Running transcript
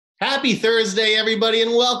Happy Thursday, everybody,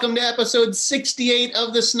 and welcome to episode 68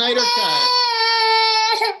 of the Sneider Cut.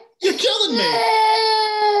 You're killing me.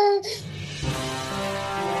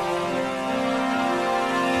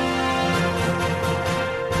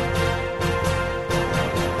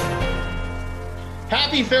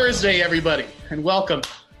 Happy Thursday, everybody, and welcome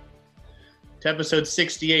to episode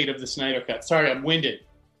 68 of the Sneider Cut. Sorry, I'm winded.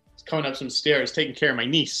 It's coming up some stairs, taking care of my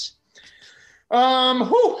niece.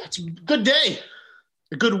 It's a good day.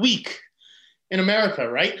 A good week in America,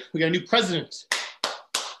 right? We got a new president.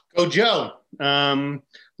 Go Joe.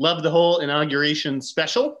 Love the whole inauguration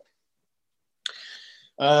special.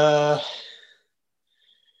 Hope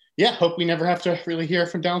we never have to really hear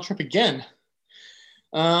from Donald Trump again.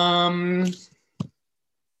 Lots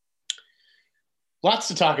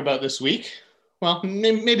to talk about this week. Well,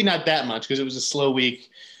 maybe not that much because it was a slow week.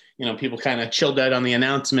 You know, people kind of chilled out on the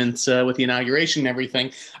announcements with the inauguration and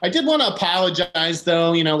everything. I did want to apologize,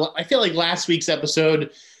 though. You know, I feel like last week's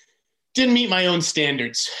episode didn't meet my own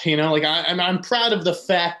standards. You know, like I'm proud of the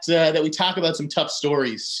fact that we talk about some tough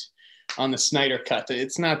stories on the Sneider Cut.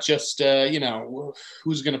 It's not just,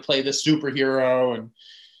 who's going to play the superhero and,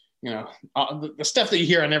 the stuff that you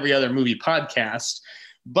hear on every other movie podcast.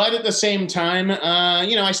 But at the same time,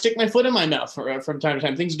 I stick my foot in my mouth from time to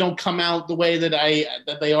time. Things don't come out the way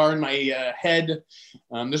that they are in my head.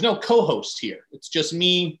 There's no co-host here. It's just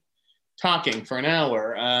me talking for an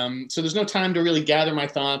hour. So there's no time to really gather my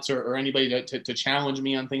thoughts or anybody to challenge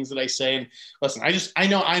me on things that I say. And listen, I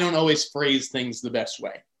know I don't always phrase things the best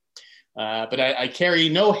way. But I carry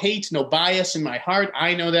no hate, no bias in my heart.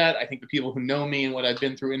 I know that. I think the people who know me and what I've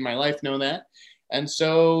been through in my life know that. And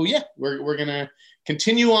so, yeah, we're going to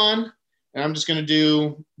continue on, and I'm just going to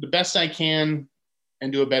do the best I can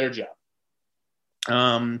and do a better job.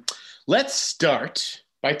 Let's start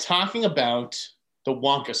by talking about the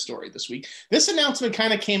Wonka story this week. This announcement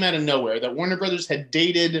kind of came out of nowhere that Warner Brothers had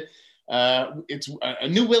dated it's a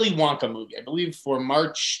new Willy Wonka movie, I believe, for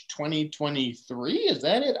March 2023. Is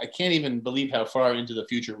that it? I can't even believe how far into the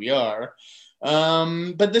future we are.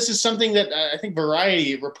 But this is something that I think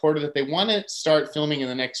Variety reported that they want to start filming in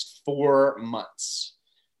the next 4 months.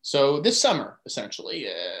 So this summer, essentially.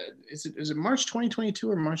 Is it March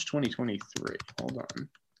 2022 or March 2023? Hold on.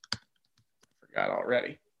 Forgot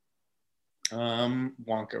already.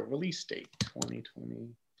 Wonka release date 2020.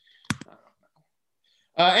 I don't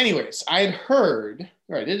know. Anyways, I had heard,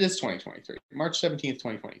 right, it is 2023, March 17th,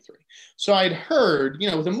 2023. So I'd heard,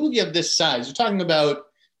 with a movie of this size, you're talking about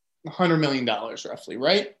 $100 million roughly,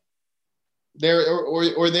 right? There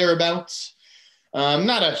or thereabouts.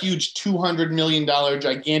 Not a huge $200 million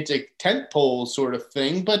gigantic tentpole sort of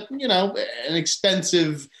thing, but, an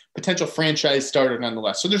expensive potential franchise starter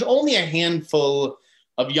nonetheless. So there's only a handful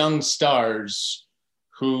of young stars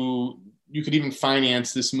who you could even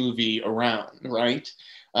finance this movie around, right?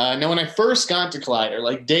 Now, when I first got to Collider,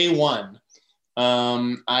 like day one,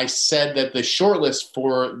 I said that the shortlist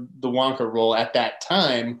for the Wonka role at that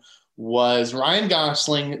time was Ryan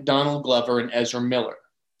Gosling, Donald Glover, and Ezra Miller.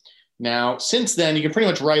 Now, since then, you can pretty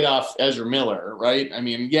much write off Ezra Miller, right? I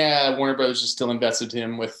mean, yeah, Warner Brothers is still invested in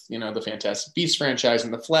him with, the Fantastic Beasts franchise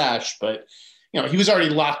and The Flash, but, he was already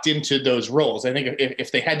locked into those roles. I think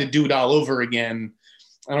if they had to do it all over again,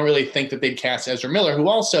 I don't really think that they'd cast Ezra Miller, who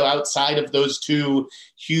also, outside of those two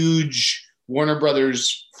huge Warner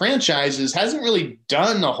Brothers franchises, hasn't really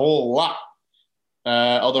done a whole lot.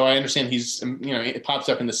 Although I understand he's, it pops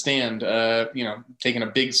up in the stand, taking a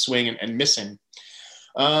big swing and missing.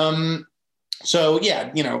 So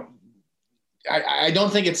yeah, I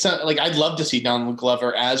don't think it's like, I'd love to see Donald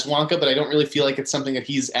Glover as Wonka, but I don't really feel like it's something that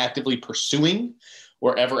he's actively pursuing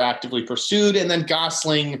or ever actively pursued. And then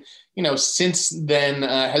Gosling, since then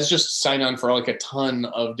has just signed on for like a ton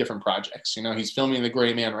of different projects. He's filming The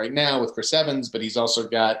Gray Man right now with Chris Evans, but he's also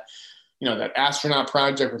got, that astronaut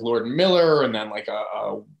project with Lord and Miller, and then like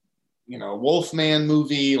a Wolfman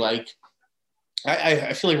movie. Like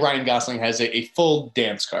I feel like Ryan Gosling has a full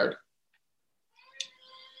dance card.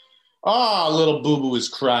 Oh, little boo-boo is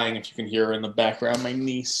crying, if you can hear her in the background, my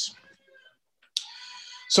niece.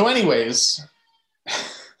 So anyways,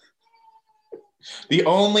 the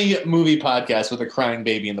only movie podcast with a crying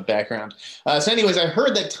baby in the background. So anyways, I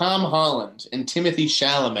heard that Tom Holland and Timothée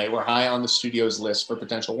Chalamet were high on the studio's list for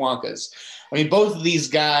potential Wonkas. I mean, both of these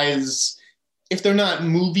guys, if they're not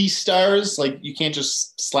movie stars, like you can't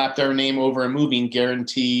just slap their name over a movie and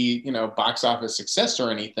guarantee, box office success or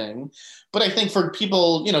anything. But I think for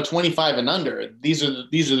people, 25 and under, these are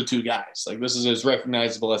the two guys. Like, this is as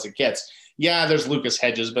recognizable as it gets. Yeah, there's Lucas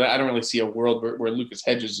Hedges, but I don't really see a world where Lucas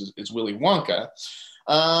Hedges is Willy Wonka.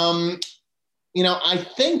 I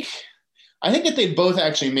think I think that they both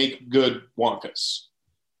actually make good Wonkas.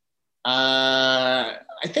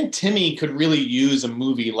 I think Timmy could really use a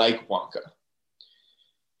movie like Wonka.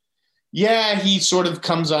 Yeah, he sort of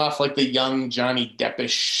comes off like the young Johnny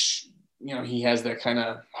Deppish. He has that kind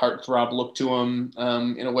of heartthrob look to him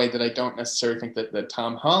in a way that I don't necessarily think that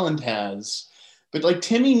Tom Holland has. But like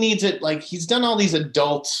Timmy needs it. Like he's done all these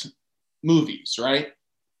adult movies, right?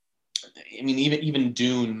 I mean, even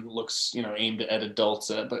Dune looks, aimed at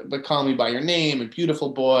adults. But Call Me by Your Name and Beautiful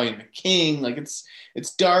Boy and The King, like it's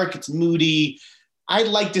dark, it's moody. I'd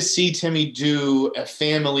like to see Timmy do a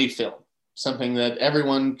family film, something that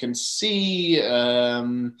everyone can see.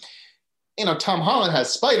 Tom Holland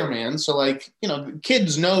has Spider-Man, so like,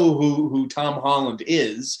 kids know who Tom Holland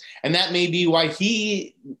is, and that may be why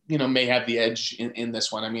he, may have the edge in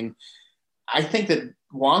this one. I mean, I think that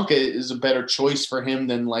Wonka is a better choice for him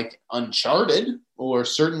than like Uncharted, or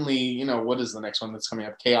certainly, what is the next one that's coming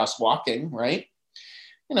up? Chaos Walking, right?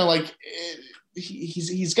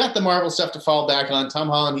 He's got the Marvel stuff to fall back on. Tom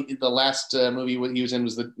Holland, the last movie he was in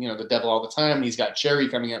was the Devil All the Time. He's got Cherry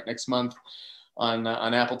coming out next month on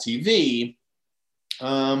Apple TV.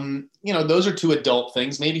 Those are two adult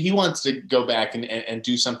things. Maybe he wants to go back and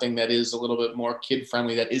do something that is a little bit more kid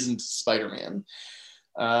friendly that isn't Spider-Man.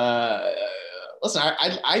 Listen,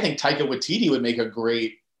 I think Taika Waititi would make a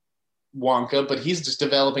great Wonka, but he's just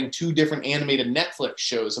developing two different animated Netflix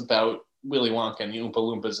shows about Willy Wonka and the Oompa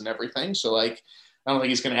Loompas and everything. So, like, I don't think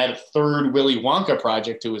he's going to add a third Willy Wonka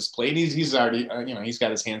project to his plate. He's already, he's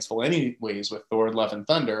got his hands full anyways with Thor, Love and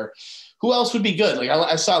Thunder. Who else would be good? Like,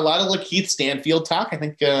 I saw a lot of Lakeith Stanfield talk. I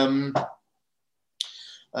think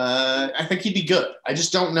he'd be good. I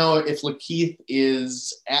just don't know if Lakeith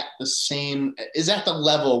is at the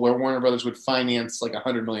level where Warner Brothers would finance like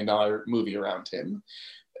 $100 million movie around him.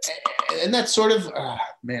 And that's sort of,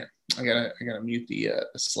 man, I gotta mute the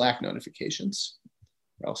Slack notifications,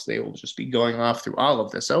 or else they will just be going off through all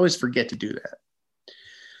of this. I always forget to do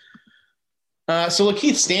that. So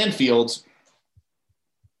Lakeith Stanfield,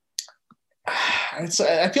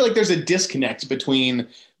 I feel like there's a disconnect between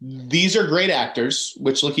these are great actors,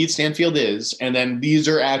 which Lakeith Stanfield is, and then these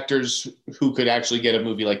are actors who could actually get a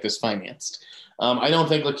movie like this financed. I don't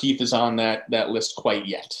think Lakeith is on that list quite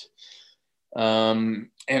yet. And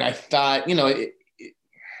I thought,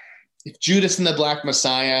 if Judas and the Black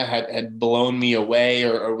Messiah had blown me away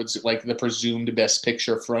or was like the presumed best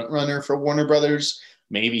picture frontrunner for Warner Brothers,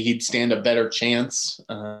 maybe he'd stand a better chance.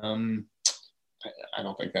 I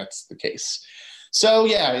don't think that's the case. So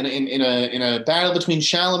yeah, in a battle between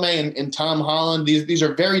Chalamet and Tom Holland, these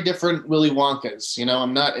are very different Willy Wonkas.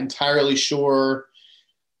 I'm not entirely sure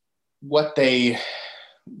what they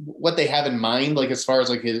have in mind, like as far as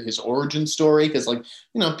like his origin story, because like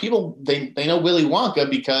people they know Willy Wonka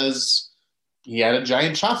because he had a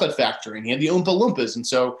giant chocolate factory and he had the Oompa Loompas, and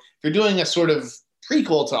so if you're doing a sort of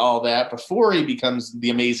prequel to all that before he becomes the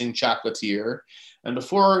amazing chocolatier, and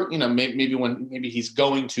before maybe he's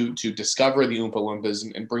going to discover the Oompa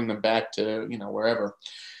Loompas and bring them back to wherever.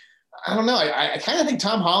 I don't know. I kind of think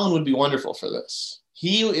Tom Holland would be wonderful for this.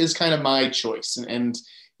 He is kind of my choice, and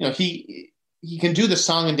he can do the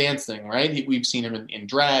song and dance thing, right? We've seen him in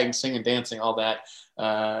drag, singing, dancing, all that.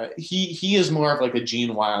 He is more of like a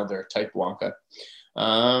Gene Wilder type Wonka.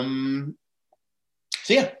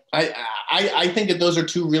 So yeah, I think that those are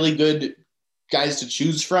two really good guys to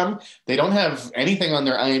choose from. They don't have anything on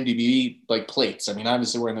their IMDb like plates. I mean,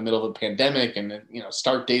 obviously we're in the middle of a pandemic and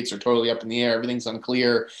start dates are totally up in the air. Everything's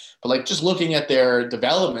unclear, but like just looking at their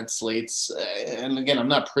development slates, and again, I'm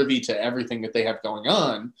not privy to everything that they have going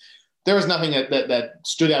on. There was nothing that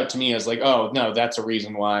stood out to me as like, oh no, that's a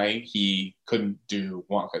reason why he couldn't do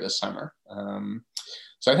Wonka this summer.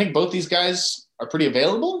 So I think both these guys are pretty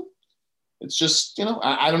available. It's just,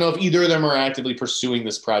 I don't know if either of them are actively pursuing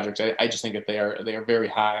this project. I just think that they are very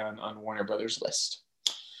high on Warner Brothers' list.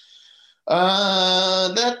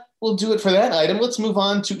 That will do it for that item. Let's move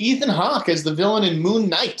on to Ethan Hawke as the villain in Moon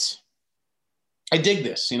Knight. I dig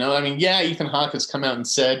this, Ethan Hawke has come out and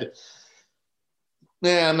said,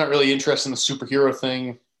 I'm not really interested in the superhero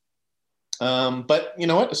thing. But you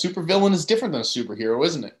know what? A supervillain is different than a superhero,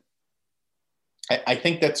 isn't it? I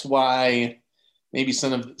think that's why maybe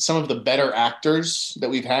some of the better actors that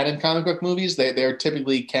we've had in comic book movies, they're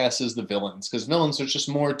typically cast as the villains, because villains are just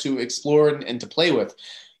more to explore and to play with.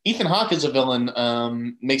 Ethan Hawke as a villain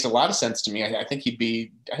makes a lot of sense to me. I think he'd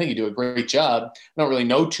do a great job. I don't really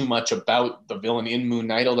know too much about the villain in Moon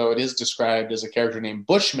Knight, although it is described as a character named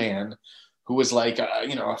Bushman, who was like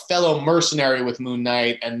a fellow mercenary with Moon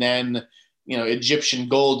Knight, and then Egyptian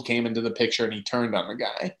gold came into the picture and he turned on the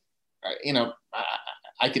guy.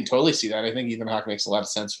 I can totally see that. I think Ethan Hawke makes a lot of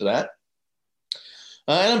sense for that.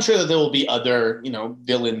 And I'm sure that there will be other,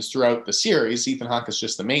 villains throughout the series. Ethan Hawke is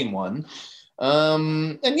just the main one.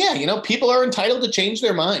 And yeah, people are entitled to change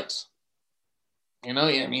their minds. I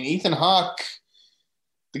mean, Ethan Hawke,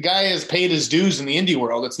 the guy has paid his dues in the indie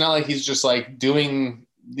world. It's not like he's just like doing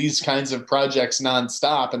these kinds of projects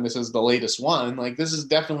nonstop and this is the latest one. Like, this is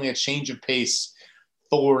definitely a change of pace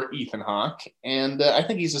for Ethan Hawke, and I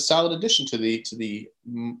think he's a solid addition to the.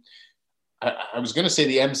 I was going to say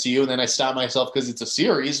the MCU, and then I stopped myself because it's a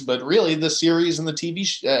series, but really the series and the TV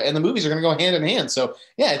and the movies are going to go hand in hand. So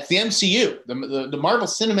yeah, it's the MCU. The Marvel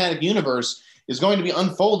Cinematic Universe is going to be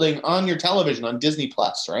unfolding on your television on Disney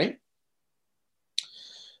Plus, right?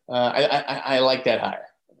 I like that hire.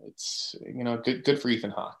 It's good for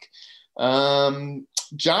Ethan Hawke.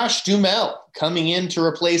 Josh Duhamel coming in to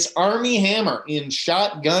replace Armie Hammer in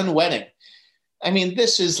Shotgun Wedding. I mean,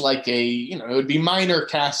 this is like it would be minor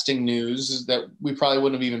casting news that we probably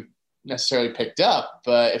wouldn't have even necessarily picked up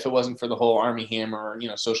if it wasn't for the whole Armie Hammer,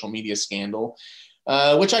 social media scandal,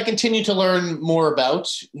 which I continue to learn more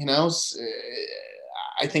about.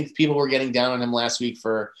 I think people were getting down on him last week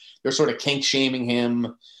they're sort of kink shaming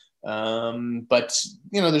him. But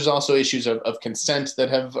there's also issues of consent that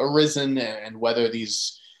have arisen, and whether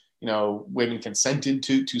these women consented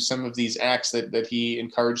to some of these acts that he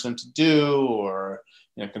encouraged them to do, or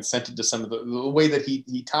consented to some of the way that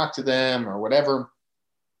he talked to them or whatever.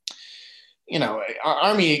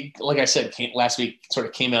 Armie, like I said, last week sort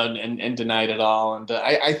of came out and denied it all, and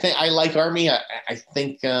I think I like Armie. I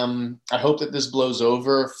think I hope that this blows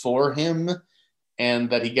over for him,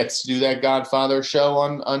 and that he gets to do that Godfather show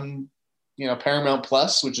on Paramount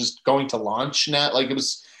Plus, which is going to launch now. Like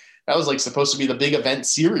that was like supposed to be the big event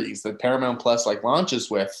series that Paramount Plus like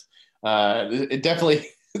launches with. It's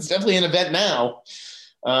definitely an event now.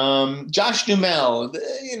 Josh Duhamel,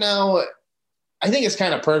 I think it's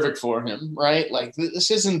kind of perfect for him, right? Like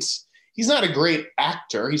he's not a great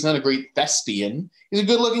actor. He's not a great thespian. He's a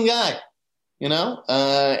good looking guy,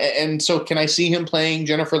 and so can I see him playing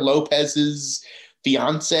Jennifer Lopez's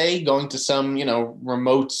fiance, going to some,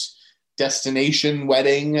 remote destination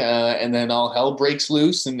wedding, and then all hell breaks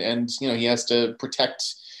loose, and he has to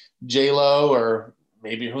protect J-Lo, or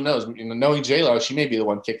maybe, who knows, knowing J-Lo, she may be the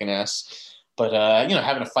one kicking ass, but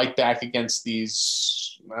having to fight back against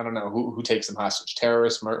these, I don't know who takes them hostage,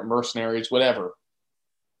 terrorists, mercenaries, whatever.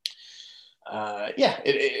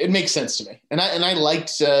 It makes sense to me, and I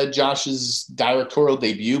liked Josh's directorial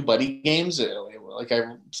debut, Buddy Games. Like I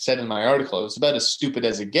said in my article, it's about as stupid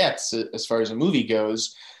as it gets as far as a movie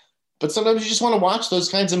goes. But sometimes you just want to watch those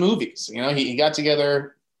kinds of movies. He got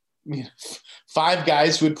together 5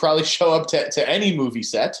 guys who would probably show up to any movie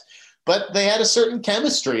set, but they had a certain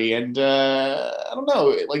chemistry. And I don't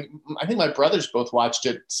know, like I think my brothers both watched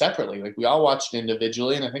it separately. Like we all watched it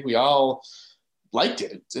individually, and I think we all liked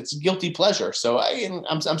it. It's a guilty pleasure. So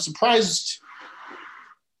I'm surprised.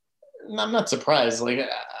 I'm not surprised. Like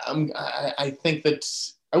I think that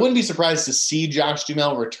I wouldn't be surprised to see Josh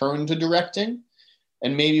Duhamel return to directing,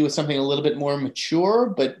 and maybe with something a little bit more mature,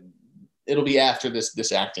 but it'll be after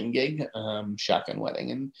this acting gig, Shotgun Wedding.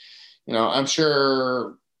 And, I'm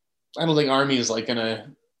sure, I don't think Armie is like going to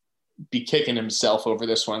be kicking himself over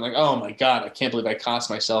this one. Like, oh my God, I can't believe I cost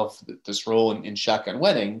myself this role in Shotgun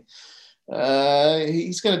Wedding.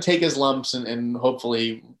 He's going to take his lumps and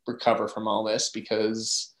hopefully recover from all this,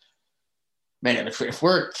 because man, if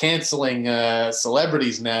we're canceling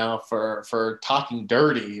celebrities now for talking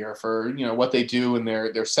dirty, or for what they do in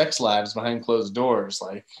their sex lives behind closed doors,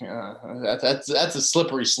 like that's a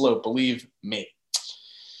slippery slope, believe me.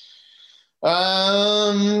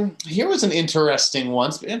 Here was an interesting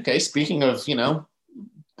one. Okay, speaking of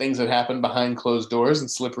things that happen behind closed doors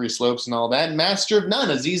and slippery slopes and all that, Master of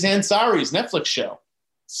None, Aziz Ansari's Netflix show,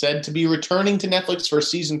 said to be returning to Netflix for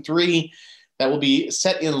season 3. That will be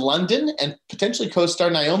set in London, and potentially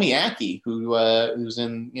co-star Naomi Ackie, who's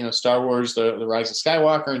in Star Wars: The Rise of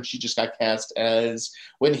Skywalker, and she just got cast as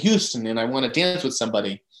Whitney Houston in I Want to Dance with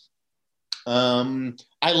Somebody.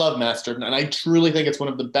 I love Master of None. I truly think it's one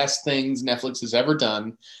of the best things Netflix has ever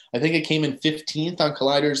done. I think it came in 15th on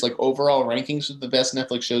Collider's overall rankings of the best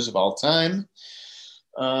Netflix shows of all time.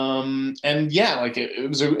 And yeah, it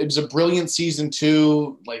was a brilliant season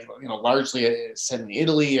 2, largely set in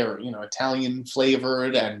Italy, or Italian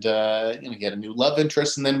flavored, and you get a new love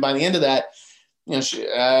interest, and then by the end of that, she,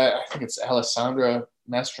 I think it's Alessandra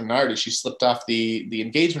Mastronardi, she slipped off the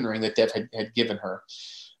engagement ring that Dev had given her.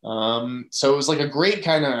 So it was a great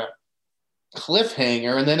kind of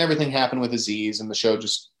cliffhanger, and then everything happened with Aziz, and the show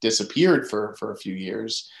just disappeared for a few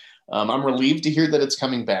years. I'm relieved to hear that it's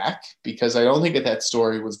coming back, because I don't think that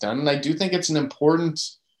story was done. And I do think it's an important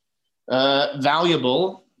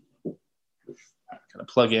valuable kind of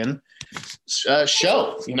plug in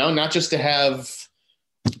show, not just to have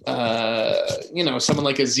someone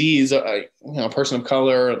like Aziz, a person of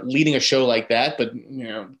color leading a show like that, but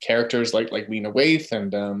characters like Lena Waithe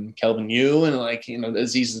and Kelvin Yu and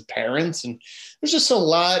Aziz's parents, and there's just a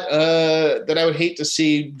lot that I would hate to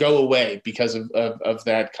see go away because of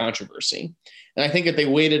that controversy. And I think if they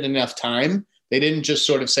waited enough time, they didn't just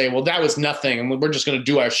sort of say, well, that was nothing and we're just going to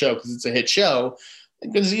do our show because it's a hit show.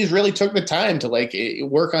 Because he's really took the time to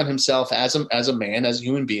work on himself as a man, as a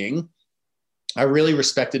human being. I really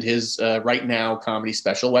respected his Right Now comedy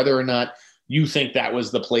special, whether or not you think that was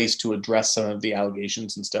the place to address some of the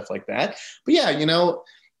allegations and stuff like that. But yeah,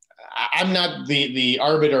 I'm not the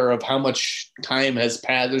arbiter of how much time has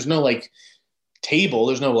passed. There's no table.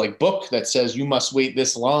 There's no book that says you must wait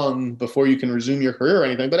this long before you can resume your career or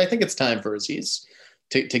anything. But I think it's time for Aziz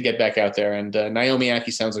to get back out there. And Naomi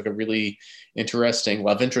Ackie sounds like a really interesting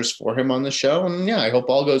love interest for him on the show. And yeah, I hope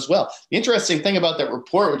all goes well. The interesting thing about that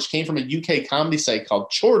report, which came from a UK comedy site called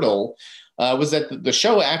Chortle, was that the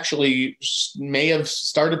show actually may have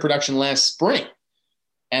started production last spring.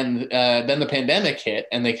 And then the pandemic hit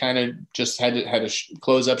and they kind of just had to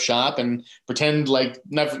close up shop and pretend like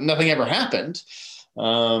nothing ever happened.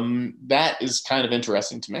 That is kind of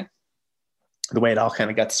interesting to me, the way it all kind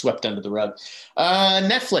of got swept under the rug.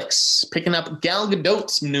 Netflix picking up Gal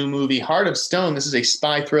Gadot's new movie, Heart of Stone. This is a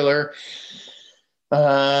spy thriller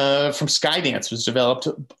from Skydance. It was developed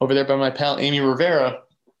over there by my pal Amy Rivera.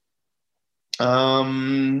 I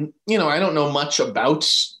don't know much about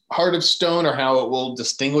Heart of Stone or how it will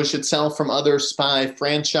distinguish itself from other spy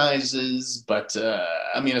franchises, but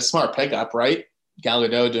a smart pickup, right? Gal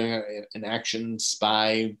Gadot doing an action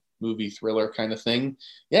spy movie thriller kind of thing.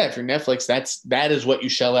 Yeah, if you're Netflix, that is what you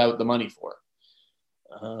shell out the money for.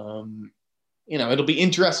 It'll be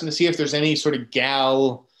interesting to see if there's any sort of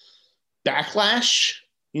gal backlash,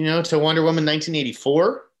 to Wonder Woman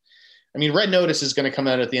 1984. I mean, Red Notice is going to come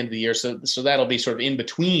out at the end of the year, so that'll be sort of in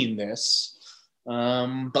between this.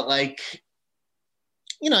 But I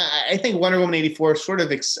think Wonder Woman 84 sort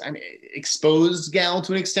of exposed Gal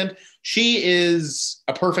to an extent. She is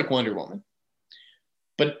a perfect Wonder Woman.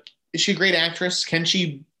 But is she a great actress? Can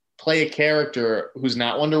she play a character who's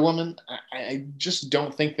not Wonder Woman? I just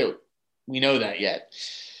don't think that we know that yet.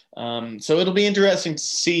 So it'll be interesting to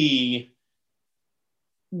see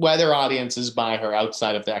whether audiences buy her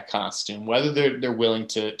outside of that costume, whether they're willing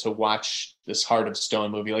to watch this Heart of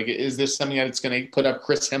Stone movie. Is this something that it's going to put up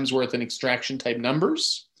Chris Hemsworth and Extraction type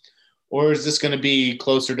numbers? Or is this going to be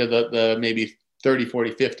closer to the maybe 30,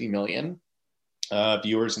 40, 50 million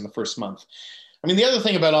viewers in the first month? I mean, the other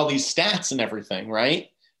thing about all these stats and everything, right?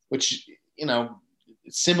 Which,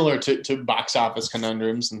 similar to box office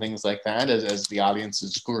conundrums and things like that as the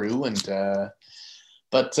audiences grew.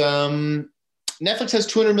 But Netflix has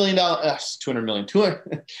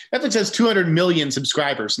Netflix has 200 million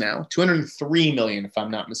subscribers now, 203 million, if I'm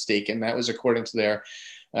not mistaken. That was according to their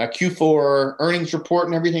Q4 earnings report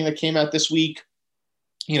and everything that came out this week.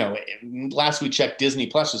 Last we checked, Disney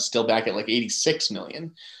Plus was still back at 86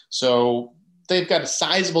 million. So they've got a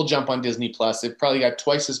sizable jump on Disney Plus. They've probably got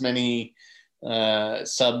twice as many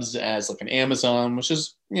subs as an Amazon, which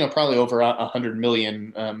is, probably over 100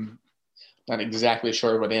 million. Not exactly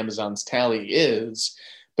sure what Amazon's tally is,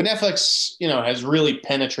 but Netflix, has really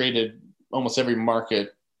penetrated almost every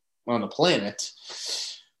market on the planet.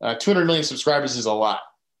 200 million subscribers is a lot,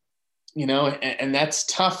 and that's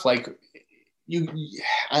tough. I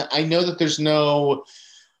know that there's no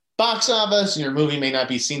box office and your movie may not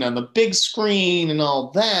be seen on the big screen and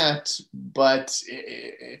all that, but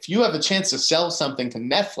if you have a chance to sell something to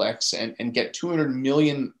Netflix and get 200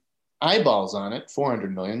 million eyeballs on it,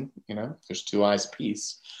 400 million, there's two eyes a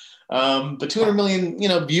piece. But 200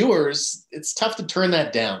 million, viewers, it's tough to turn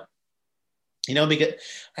that down, because,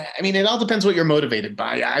 it all depends what you're motivated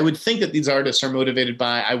by. I would think that these artists are motivated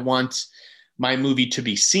by, I want my movie to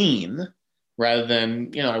be seen rather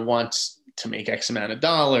than, I want to make X amount of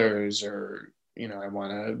dollars or, I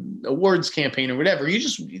want an awards campaign or whatever. You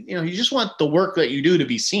just want the work that you do to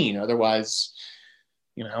be seen. Otherwise,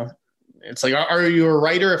 it's like, are you a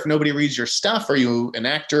writer if nobody reads your stuff? Are you an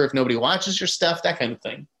actor if nobody watches your stuff? That kind of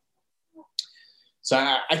thing. So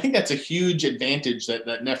I think that's a huge advantage that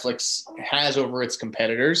Netflix has over its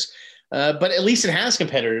competitors. But at least it has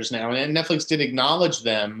competitors now. And Netflix did acknowledge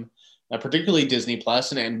them, particularly Disney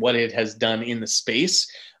Plus and what it has done in the space.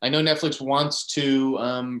 I know Netflix wants to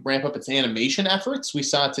ramp up its animation efforts. We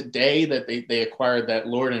saw today that they acquired that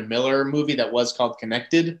Lord and Miller movie that was called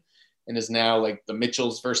Connected. and is now like the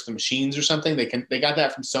Mitchells versus the Machines or something. They got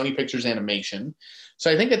that from Sony Pictures Animation.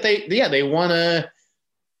 So I think that they want to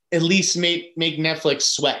at least make Netflix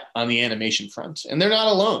sweat on the animation front. And they're not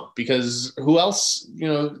alone, because who else,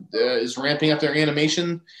 is ramping up their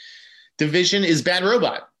animation division is Bad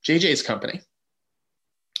Robot, JJ's company.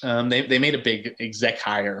 They made a big exec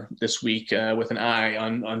hire this week with an eye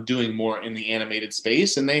on doing more in the animated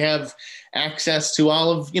space, and they have access to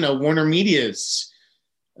all of Warner Media's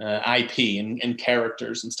IP and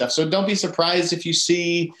characters and stuff. So don't be surprised if you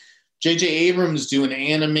see J.J. Abrams do an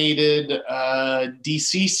animated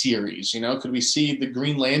DC series. Could we see the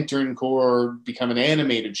Green Lantern Corps become an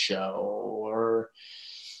animated show? Or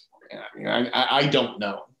I don't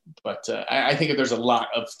know, but I think that there's a lot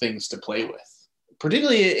of things to play with,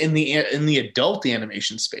 particularly in the adult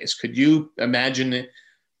animation space. Could you imagine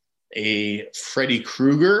a Freddy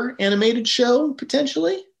Krueger animated show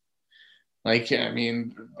potentially? I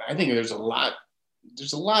think there's a lot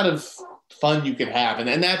of fun you could have.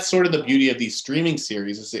 And that's sort of the beauty of these streaming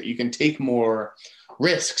series, is that you can take more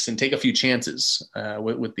risks and take a few chances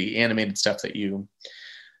with the animated stuff that you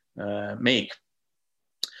make.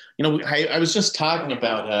 I was just talking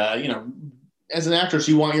about, as an actress,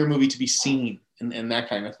 you want your movie to be seen and that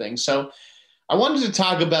kind of thing. So I wanted to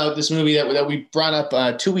talk about this movie that we brought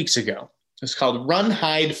up 2 weeks ago. It's called Run,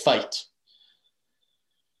 Hide, Fight.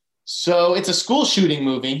 So it's a school shooting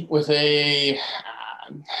movie with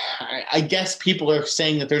I guess people are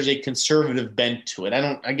saying that there's a conservative bent to it. I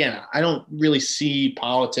don't really see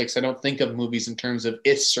politics. I don't think of movies in terms of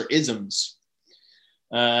ifs or isms.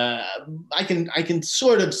 I can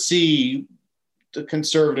sort of see the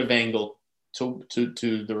conservative angle to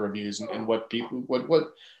the reviews and what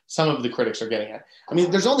some of the critics are getting at. I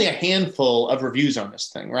mean, there's only a handful of reviews on this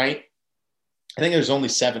thing, right? I think there's only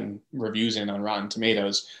 7 reviews on Rotten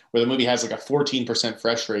Tomatoes, where the movie has like a 14%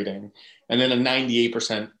 fresh rating and then a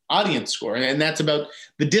 98% audience score. And that's about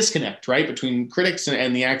the disconnect, right, between critics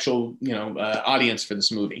and the actual, audience for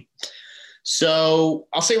this movie. So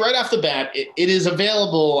I'll say right off the bat, it is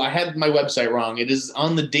available. I had my website wrong. It is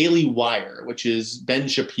on the Daily Wire, which is Ben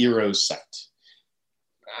Shapiro's site.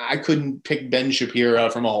 I couldn't pick Ben Shapiro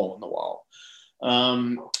from a hole in the wall.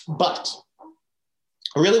 But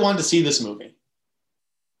I really wanted to see this movie.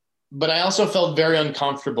 But I also felt very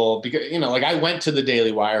uncomfortable because, I went to the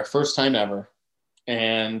Daily Wire, first time ever,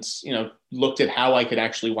 and, looked at how I could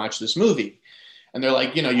actually watch this movie. And they're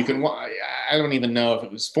like, you can, I don't even know if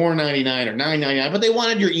it was $4.99 or $9.99, but they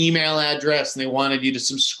wanted your email address and they wanted you to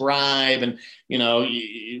subscribe. And,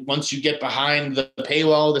 once you get behind the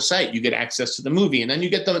paywall of the site, you get access to the movie. And then you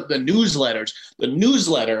get the newsletters. The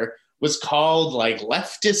newsletter was called like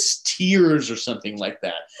Leftist Tears or something like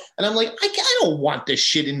that. And I'm like, I don't want this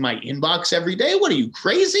shit in my inbox every day. What are you,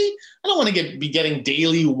 crazy? I don't want to be getting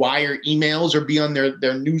Daily Wire emails or be on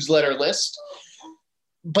their newsletter list.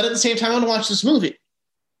 But at the same time, I want to watch this movie.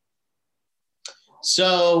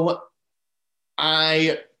 So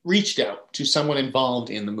I reached out to someone involved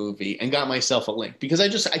in the movie and got myself a link, because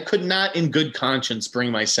I could not in good conscience bring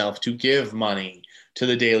myself to give money to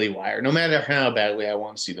the Daily Wire, no matter how badly I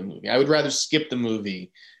want to see the movie. I would rather skip the movie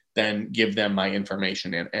than give them my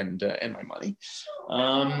information and my money.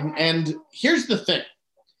 And here's the thing.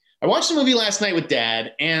 I watched the movie last night with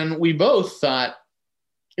Dad, and we both thought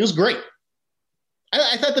it was great.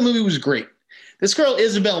 I thought the movie was great. This girl,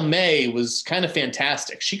 Isabel May, was kind of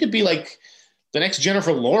fantastic. She could be like the next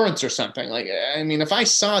Jennifer Lawrence or something. If I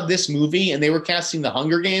saw this movie and they were casting the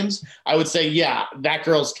Hunger Games, I would say, yeah, that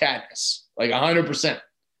girl's Katniss. 100%.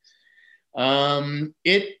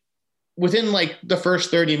 Within the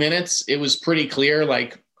first 30 minutes, it was pretty clear,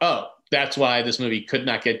 that's why this movie could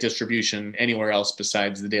not get distribution anywhere else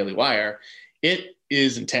besides the Daily Wire. It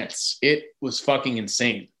is intense. It was fucking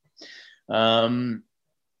insane. A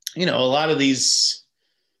lot of these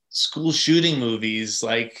school shooting movies,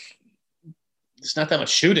 it's not that much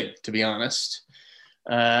shooting, to be honest.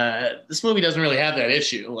 This movie doesn't really have that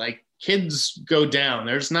issue. Kids go down.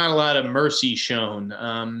 There's not a lot of mercy shown.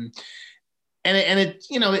 And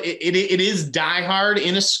it is Die Hard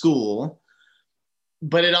in a school,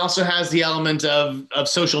 but it also has the element of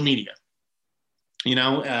social media,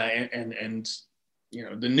 and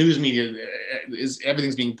the news media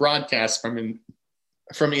everything's being broadcast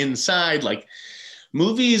from inside.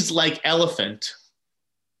 Movies like Elephant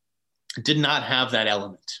did not have that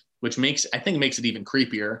element, which makes it even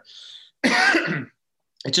creepier.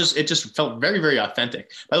 It just felt very, very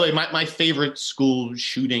authentic. By the way, my favorite school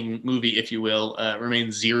shooting movie, if you will,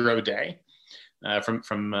 remains Zero Day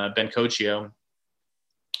from Ben Cocchio.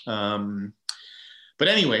 But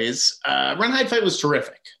anyways, Run, Hide, Fight was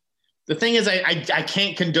terrific. the thing is, I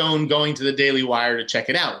can't condone going to the Daily Wire to check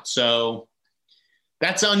it out. So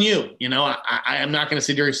that's on you. I'm not going to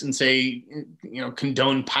sit here and say,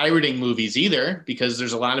 condone pirating movies either, because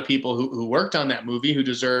there's a lot of people who worked on that movie who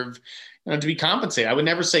deserve to be compensated. I would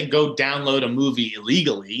never say go download a movie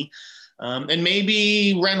illegally. And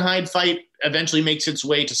maybe Run, Hide, Fight eventually makes its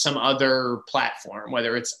way to some other platform,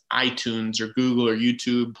 whether it's iTunes or Google or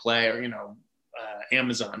YouTube Play or,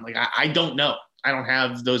 Amazon. Like, I don't know. I don't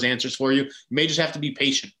have those answers for you. You may just have to be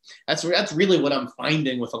patient. That's really what I'm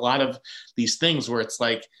finding with a lot of these things, where it's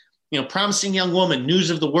like, promising young woman, news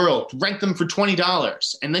of the world, rent them for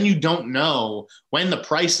 $20. And then you don't know when the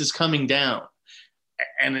price is coming down.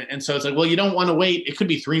 And so it's like, well, you don't want to wait. It could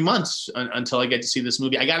be 3 months until I get to see this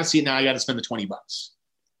movie. I got to see it now. I got to spend the $20.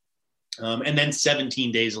 And then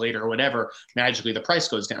 17 days later or whatever, magically the price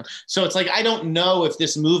goes down. So it's like, I don't know if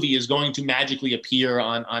this movie is going to magically appear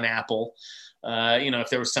on Apple. If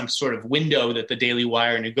there was some sort of window that the Daily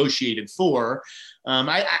Wire negotiated for.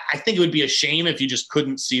 I think it would be a shame if you just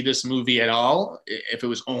couldn't see this movie at all, if it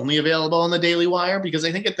was only available on the Daily Wire, because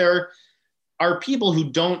I think that there are people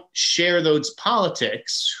who don't share those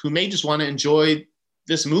politics who may just want to enjoy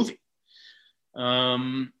this movie.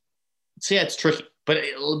 So yeah, it's tricky. But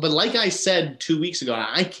like I said 2 weeks ago,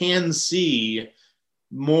 I can see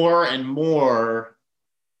more and more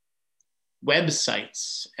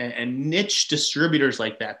websites and niche distributors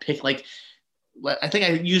like that I think I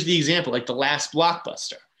used the example, like The Last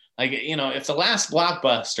Blockbuster. Like, if The Last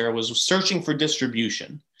Blockbuster was searching for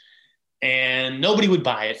distribution and nobody would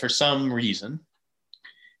buy it for some reason,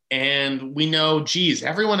 and we know, geez,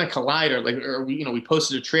 everyone at Collider, we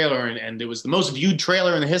posted a trailer and it was the most viewed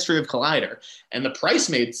trailer in the history of Collider, and the price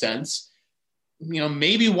made sense.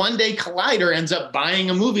 Maybe one day Collider ends up buying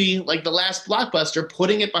a movie like The Last Blockbuster,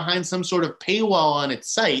 putting it behind some sort of paywall on its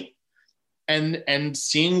site and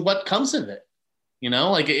seeing what comes of it.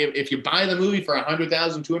 Like if you buy the movie for $100,000,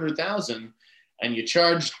 $200,000 and you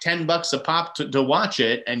charge $10 a pop to watch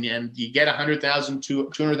it, and you get 100,000 to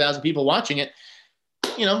 200,000 people watching it,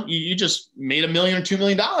 you just made $1 million or $2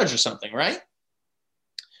 million or something, right?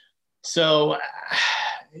 So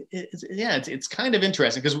it's kind of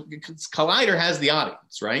interesting because Collider has the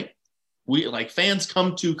audience, right? Fans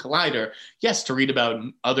come to Collider, yes, to read about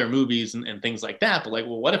other movies and things like that, but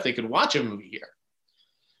what if they could watch a movie here?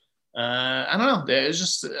 I don't know. There's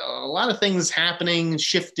just a lot of things happening,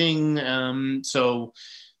 shifting. So,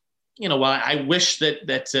 while I wish that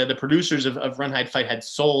the producers of Run, Hide, Fight had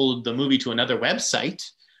sold the movie to another website,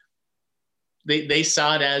 they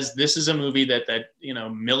saw it as, this is a movie that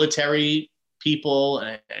military people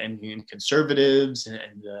and conservatives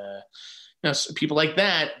and people like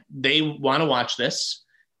that, they want to watch this,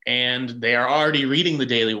 and they are already reading the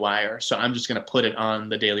Daily Wire. So I'm just going to put it on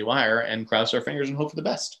the Daily Wire and cross our fingers and hope for the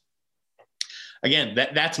best. Again,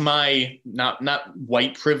 that's my not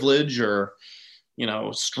white privilege or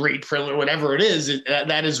straight privilege, whatever it is.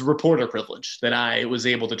 That is reporter privilege, that I was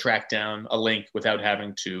able to track down a link without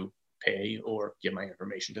having to pay or give my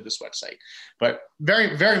information to this website. But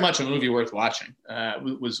very, very much a movie worth watching.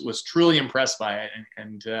 Was truly impressed by it,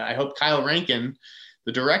 and I hope Kyle Rankin,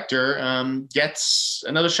 the director, gets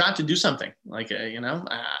another shot to do something.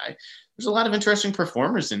 There's a lot of interesting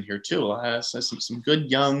performers in here too. Some good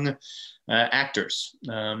young actors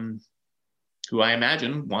who I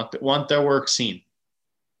imagine want their work seen.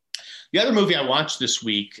 The other movie I watched this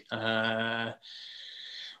week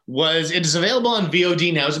it is available on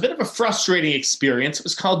VOD now. It was a bit of a frustrating experience. It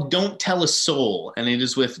was called Don't Tell a Soul, and it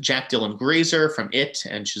is with Jack Dylan Grazer from It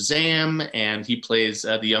and Shazam, and he plays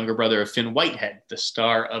the younger brother of Finn Whitehead, the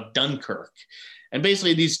star of Dunkirk. And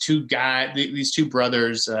basically these two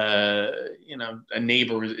brothers, a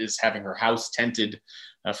neighbor is having her house tented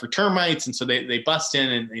for termites, and so they bust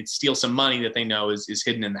in and they steal some money that they know is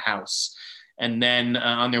hidden in the house. And then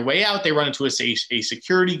on their way out, they run into a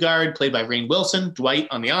security guard played by Rainn Wilson, Dwight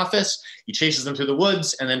on The Office. He chases them through the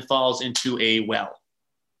woods and then falls into a well.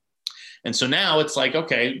 And so now it's like,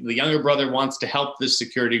 okay, the younger brother wants to help this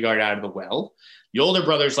security guard out of the well. The older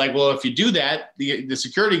brother's like, well, if you do that, the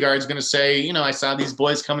security guard's going to say, I saw these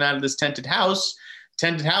boys coming out of this tented house.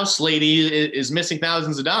 Tented house lady is missing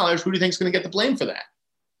thousands of dollars. Who do you think is going to get the blame for that?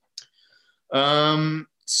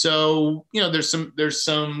 So, there's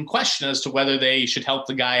some question as to whether they should help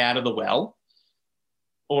the guy out of the well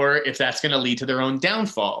or if that's going to lead to their own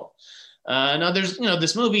downfall. Now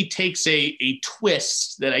this movie takes a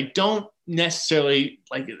twist that I don't necessarily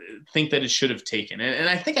think that it should have taken. And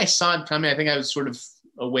I think I saw it coming. I think I was sort of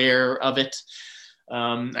aware of it.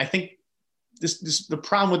 I think the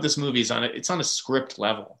problem with this movie is it's on a script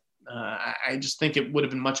level. I just think it would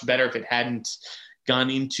have been much better if it hadn't gone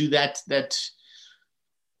into that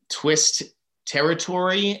twist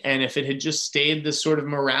territory, and if it had just stayed this sort of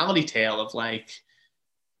morality tale of like,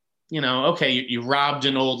 okay, you robbed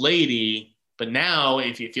an old lady, but now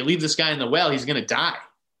if you leave this guy in the well, he's going to die.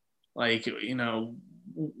 Like,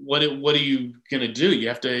 what are you going to do? You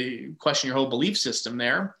have to question your whole belief system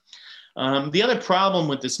there. The other problem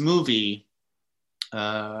with this movie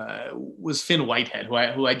was Finn Whitehead,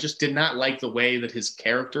 who I just did not like the way that his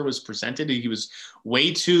character was presented. He was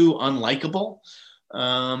way too unlikable.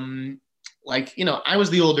 I was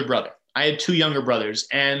the older brother. I had 2 younger brothers,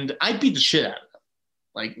 and I beat the shit out of them.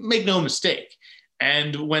 Like, make no mistake.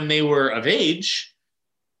 And when they were of age,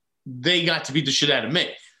 they got to beat the shit out of me.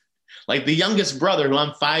 Like, the youngest brother, who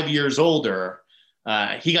I'm 5 years older,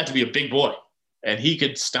 he got to be a big boy, and he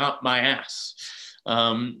could stomp my ass.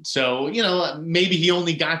 So, maybe he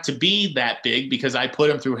only got to be that big because I put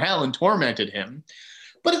him through hell and tormented him.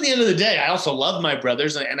 But at the end of the day, I also loved my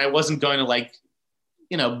brothers, and I wasn't going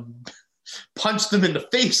to punch them in the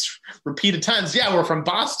face repeated times. Yeah, we're from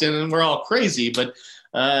Boston and we're all crazy, but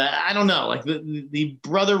I don't know. Like the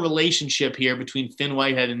brother relationship here between Finn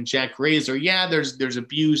Whitehead and Jack Grazer. Yeah, there's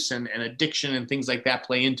abuse and addiction and things like that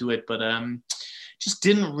play into it, but just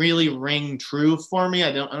didn't really ring true for me.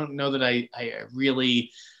 I don't know that I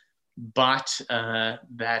really bought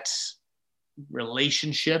that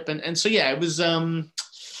relationship, and so yeah, it was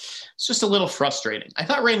it's just a little frustrating. I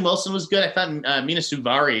thought Rainn Wilson was good. I thought Mina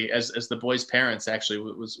Suvari as the boys' parents actually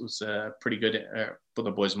was pretty good. For the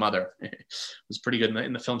boys' mother was pretty good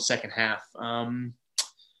in the film's second half. An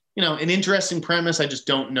interesting premise. I just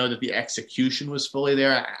don't know that the execution was fully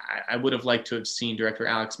there. I would have liked to have seen director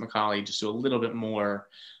Alex McCauley just do a little bit more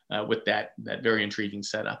with that very intriguing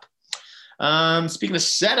setup. Speaking of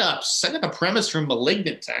setups, I got the premise from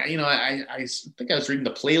Malignant. I think I was reading the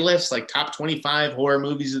playlist, like top 25 horror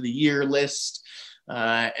movies of the year list.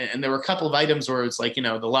 And there were a couple of items where it's like, the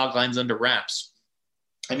log line's under wraps.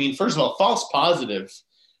 I mean, first of all, False Positive,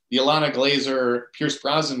 the Ilana Glazer, Pierce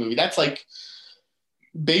Brosnan movie, that's like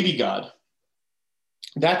Baby God.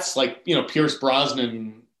 That's like, Pierce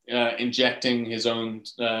Brosnan injecting his own,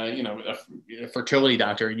 a fertility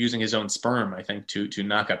doctor using his own sperm, I think, to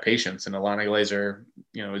knock up patients. And Ilana Glazer,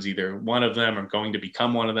 is either one of them or going to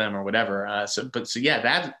become one of them or whatever. So yeah,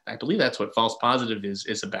 that I believe that's what False Positive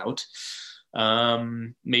is about.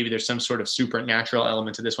 Maybe there's some sort of supernatural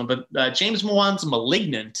element to this one, but James Wan's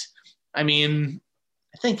Malignant. I mean,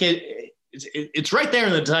 I think it's right there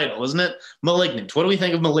in the title, isn't it? Malignant. What do we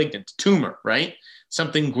think of malignant? Tumor, right?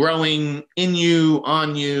 Something growing in you,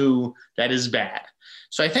 on you, that is bad.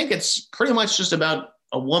 So I think it's pretty much just about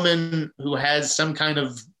a woman who has some kind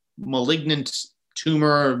of malignant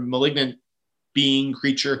tumor, malignant being,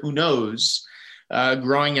 creature, who knows,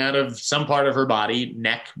 growing out of some part of her body,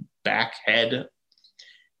 neck, back, head.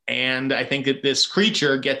 And I think that this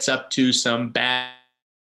creature gets up to some bad.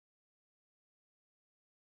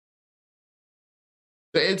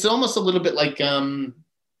 It's almost a little bit like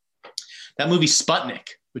that movie Sputnik,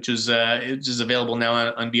 which is available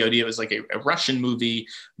now on VOD. It was like a Russian movie,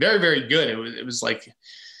 very, very good. It was like,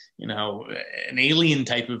 an alien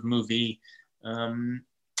type of movie.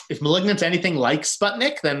 If Malignant's anything like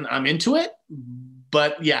Sputnik, then I'm into it.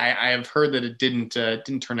 But yeah, I have heard that it didn't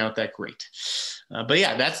turn out that great. But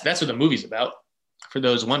yeah, that's what the movie's about, for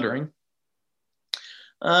those wondering.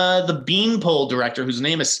 The Beanpole director, whose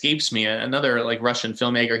name escapes me, another like Russian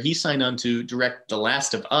filmmaker, he signed on to direct The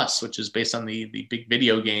Last of Us, which is based on the big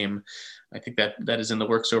video game. I think that is in the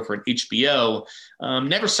works over at HBO.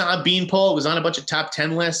 Never saw Beanpole. It was on a bunch of top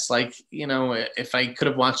 10 lists. Like, if I could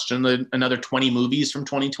have watched another 20 movies from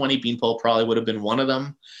 2020, Beanpole probably would have been one of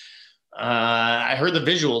them. I heard the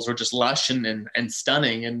visuals were just lush and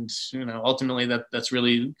stunning. And, ultimately that's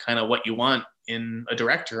really kind of what you want in a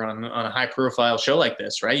director on a high profile show like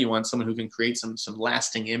this, right? You want someone who can create some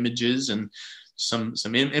lasting images and some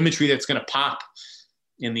imagery that's going to pop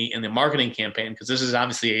in the marketing campaign, because this is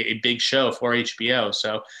obviously a big show for HBO.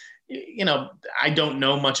 So, I don't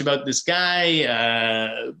know much about this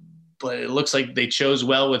guy, but it looks like they chose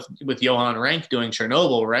well with Johan Renck doing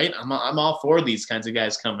Chernobyl, right? I'm all for these kinds of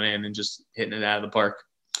guys coming in and just hitting it out of the park.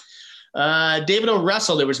 David O.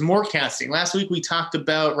 Russell, there was more casting. Last week we talked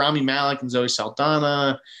about Rami Malek and Zoe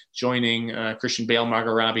Saldana joining Christian Bale,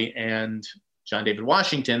 Margot Robbie, and John David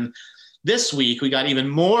Washington. This week we got even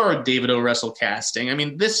more David O. Russell casting. I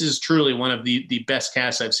mean, this is truly one of the best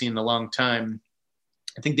casts I've seen in a long time.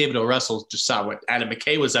 I think David O. Russell just saw what Adam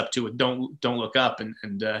McKay was up to with Don't Look Up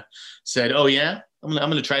and said, "Oh yeah, I'm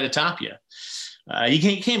gonna try to top you."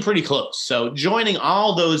 He came pretty close. So joining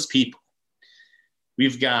all those people,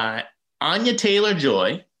 we've got Anya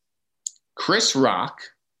Taylor-Joy, Chris Rock,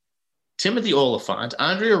 Timothy Oliphant,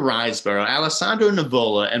 Andrea Riseborough, Alessandro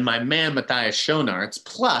Nivola, and my man Matthias Schoenaerts,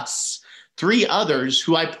 plus 3 others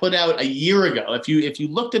who I put out a year ago. If you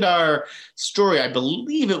looked at our story, I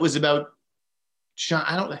believe it was about John.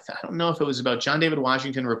 I don't know if it was about John David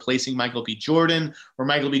Washington replacing Michael B. Jordan or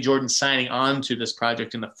Michael B. Jordan signing on to this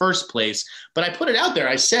project in the first place. But I put it out there.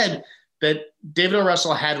 I said that David O.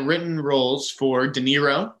 Russell had written roles for De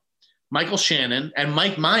Niro, Michael Shannon, and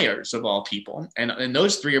Mike Myers, of all people. And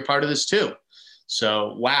those 3 are part of this too.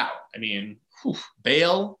 So, wow. I mean,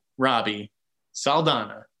 Bale, Robbie,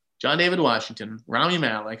 Saldana, John David Washington, Rami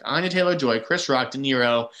Malek, Anya Taylor-Joy, Chris Rock, De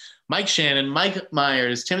Niro, Mike Shannon, Mike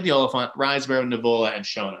Myers, Timothy Oliphant, Riseborough, Nivola, and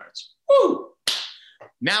Schoenaerts. Woo!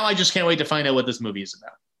 Now I just can't wait to find out what this movie is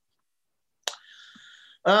about.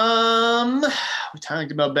 We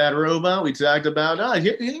talked about Bad Robot. We talked about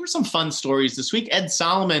here were some fun stories this week. Ed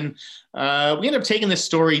Solomon. We ended up taking this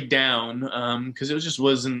story down because it just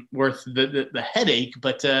wasn't worth the headache.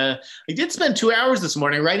 But I did spend 2 hours this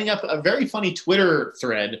morning writing up a very funny Twitter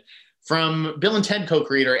thread from Bill and Ted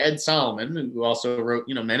co-creator Ed Solomon, who also wrote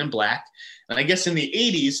Men in Black. And I guess in the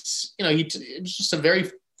 80s, it was just a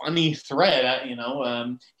very funny thread.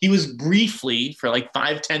 He was briefly, for like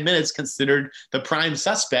 5-10 minutes, considered the prime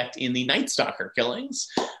suspect in the Night Stalker killings.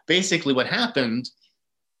 Basically what happened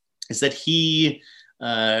is that he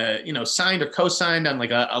signed or co-signed on like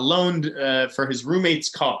a loan for his roommate's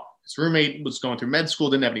car. His roommate was going through med school,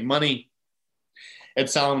 didn't have any money. Ed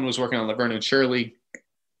Solomon was working on Laverne and Shirley.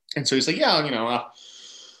 And so he's like, I'll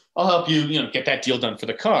help you, get that deal done for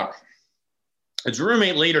the car. His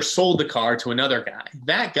roommate later sold the car to another guy.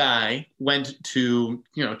 That guy went to,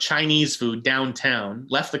 Chinese food downtown,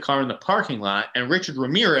 left the car in the parking lot, and Richard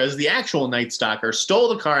Ramirez, the actual Night Stalker, stole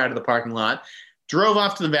the car out of the parking lot, drove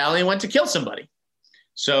off to the valley, and went to kill somebody.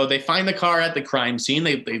 So they find the car at the crime scene.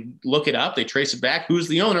 They look it up. They trace it back. Who's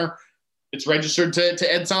the owner? It's registered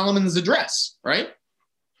to Ed Solomon's address, right?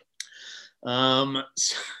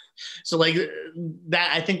 So like that,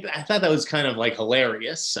 I thought that was kind of like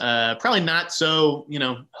hilarious. Probably not so,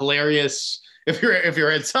 hilarious if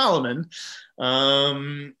you're Ed Solomon.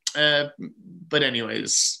 But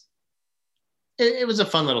anyways, it was a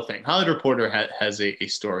fun little thing. Hollywood Reporter has a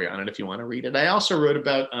story on it if you want to read it. I also wrote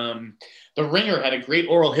about The Ringer had a great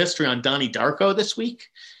oral history on Donnie Darko this week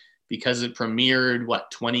because it premiered,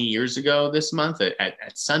 20 years ago this month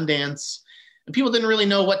at Sundance. And people didn't really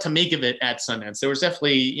know what to make of it at Sundance. There was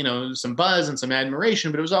definitely, some buzz and some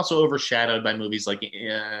admiration, but it was also overshadowed by movies like,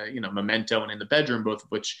 Memento and In the Bedroom, both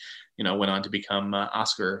of which, went on to become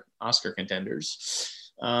Oscar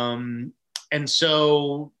contenders. And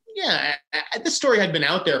so, this story had been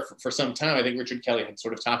out there for some time. I think Richard Kelly had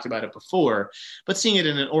sort of talked about it before, but seeing it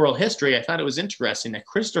in an oral history, I thought it was interesting that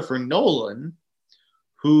Christopher Nolan,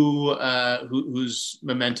 whose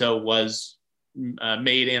Memento was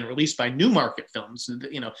made and released by Newmarket Films.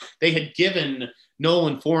 They had given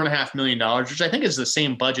Nolan $4.5 million, which I think is the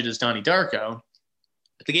same budget as Donnie Darko.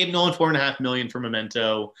 They gave Nolan $4.5 million for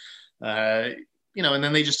Memento, and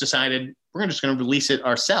then they just decided we're just going to release it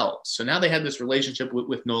ourselves. So now they had this relationship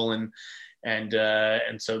with Nolan, and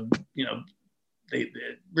so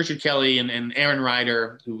Richard Kelly and Aaron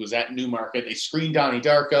Ryder, who was at Newmarket, they screened Donnie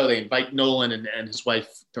Darko. They invite Nolan and his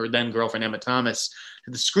wife, or then girlfriend Emma Thomas,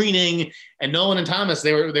 to the screening. And Nolan and Thomas,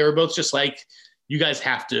 they were both just like, you guys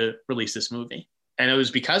have to release this movie. And it was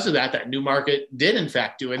because of that Newmarket did in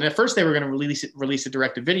fact do it. And at first they were going to release a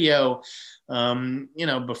direct to video,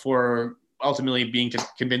 before ultimately being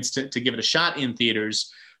convinced to give it a shot in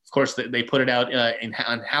theaters. Of course, they put it out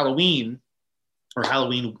on Halloween, or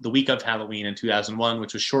Halloween, the week of Halloween in 2001,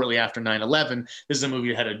 which was shortly after 9/11. This is a movie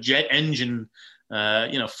that had a jet engine,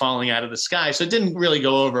 falling out of the sky. So it didn't really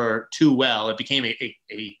go over too well. It became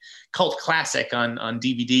a cult classic on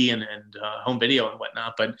DVD and home video and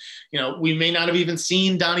whatnot. But, we may not have even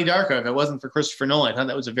seen Donnie Darko if it wasn't for Christopher Nolan. I thought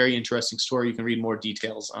that was a very interesting story. You can read more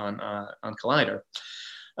details on Collider.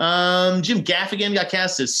 Jim Gaffigan got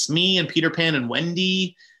cast as Smee and Peter Pan and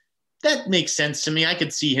Wendy. That makes sense to me. I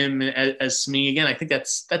could see him as Smee again. I think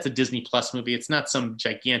that's a Disney Plus movie. It's not some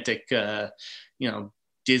gigantic,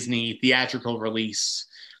 Disney theatrical release.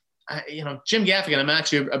 Jim Gaffigan, I'm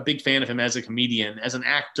actually a big fan of him as a comedian. As an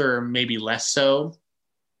actor, maybe less so.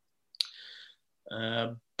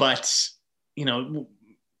 But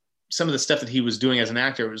some of the stuff that he was doing as an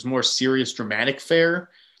actor was more serious, dramatic fare.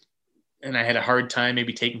 And I had a hard time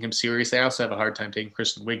maybe taking him seriously. I also have a hard time taking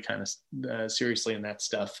Kristen Wiig kind of seriously in that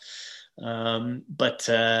stuff. But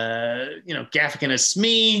Gaffigan as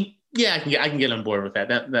Smee, yeah, I can get on board with that.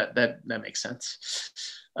 That makes sense.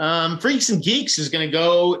 Freaks and Geeks is going to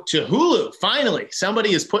go to Hulu. Finally,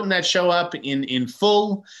 somebody is putting that show up in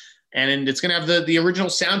full, and it's going to have the original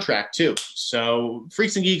soundtrack too. So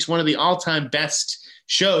Freaks and Geeks, one of the all-time best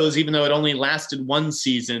shows, even though it only lasted one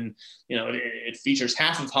season. You know, it features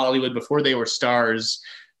half of Hollywood before they were stars.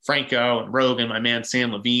 Franco and Rogan, my man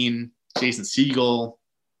Sam Levine, Jason Segel.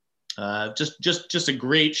 Just a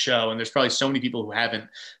great show, and there's probably so many people who haven't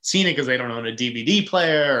seen it because they don't own a DVD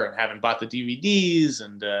player or haven't bought the DVDs,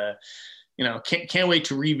 and can't wait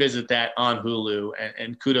to revisit that on Hulu.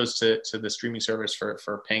 And kudos to the streaming service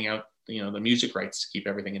for paying out the music rights to keep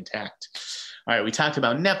everything intact. All right, we talked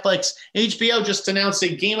about Netflix. HBO just announced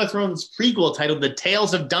a Game of Thrones prequel titled The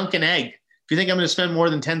Tales of Dunk and Egg. If you think I'm going to spend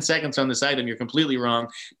more than 10 seconds on this item, you're completely wrong.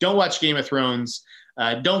 Don't watch Game of Thrones.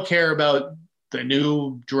 Don't care about the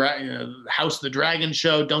new House of the Dragon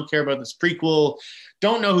show. Don't care about this prequel.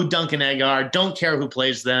 Don't know who Dunk and Egg are. Don't care who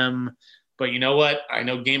plays them. But you know what? I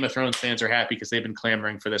know Game of Thrones fans are happy because they've been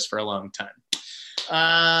clamoring for this for a long time.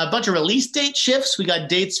 A bunch of release date shifts. We got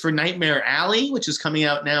dates for Nightmare Alley, which is coming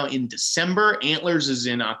out now in December. Antlers is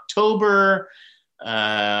in October.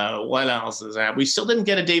 What else is that? We still didn't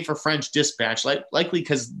get a date for French Dispatch, likely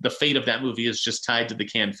because the fate of that movie is just tied to the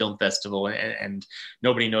Cannes Film Festival, and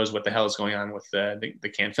nobody knows what the hell is going on with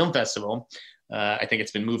the Cannes Film Festival. I think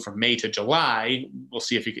it's been moved from May to July. We'll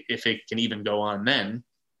see if it can even go on then.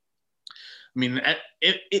 I mean,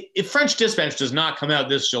 if French Dispatch does not come out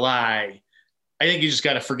this July, I think you just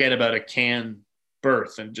got to forget about a Cannes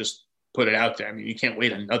berth and just put it out there. I mean, you can't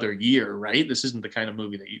wait another year, right? This isn't the kind of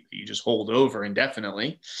movie that you just hold over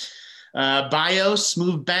indefinitely. BIOS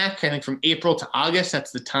moved back, I think, from April to August.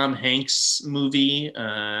 That's the Tom Hanks movie,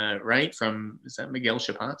 right? Is that Miguel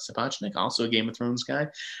Sapochnik, also a Game of Thrones guy?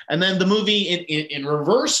 And then the movie in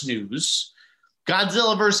reverse news,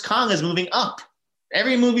 Godzilla vs. Kong is moving up.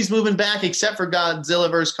 Every movie's moving back except for Godzilla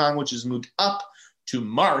vs. Kong, which is moved up to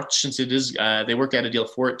March, since it is they worked out a deal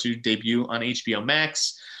for it to debut on HBO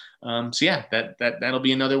Max. So yeah, that'll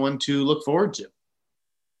be another one to look forward to.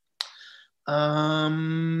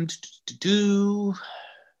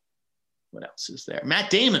 What else is there? Matt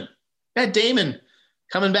Damon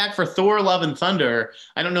coming back for Thor: Love and Thunder.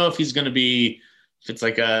 I don't know if he's going to be, if it's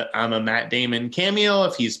like I'm a Matt Damon cameo,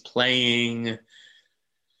 if he's playing,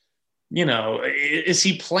 is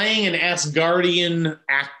he playing an Asgardian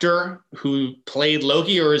actor who played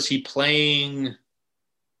Loki, or is he playing?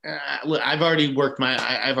 I've already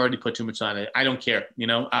put too much on it. I don't care.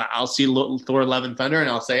 I'll see Thor: Love and Thunder, and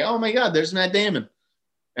I'll say, "Oh my God, there's Matt Damon,"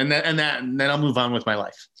 and then I'll move on with my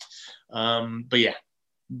life. But yeah,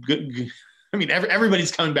 good. I mean,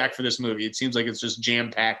 everybody's coming back for this movie. It seems like it's just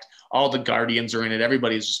jam packed. All the Guardians are in it.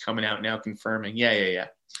 Everybody's just coming out now confirming. Yeah.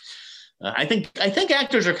 I think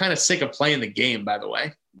actors are kind of sick of playing the game. By the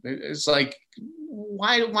way, it's like,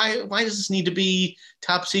 why does this need to be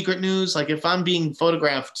top secret news? Like, if I'm being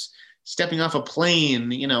photographed stepping off a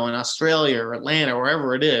plane, in Australia or Atlanta, or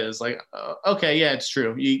wherever it is, like, okay, yeah, it's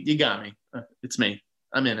true. You got me. It's me.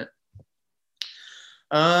 I'm in it.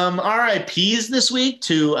 RIPs this week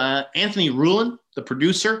to Anthony Rulin, the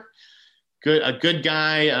producer. A good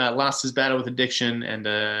guy, lost his battle with addiction, and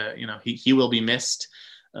he will be missed.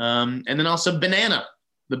 And then also Banana,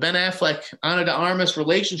 the Ben Affleck, Ana de Armas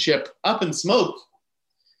relationship, up in smoke.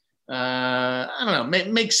 I don't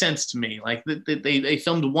know, makes sense to me. Like, they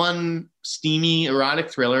filmed one steamy erotic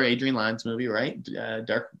thriller, Adrian Lyne's movie, right?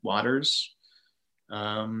 Dark Waters.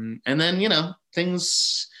 And then,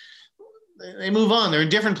 things, they move on. They're in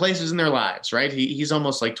different places in their lives, right? He's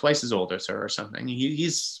almost like twice as old as her or something.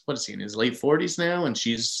 He's, what is he, in his late 40s now? And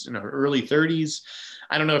she's in her early 30s.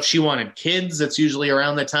 I don't know if she wanted kids. That's usually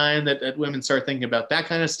around the time that women start thinking about that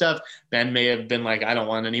kind of stuff. Ben may have been like, I don't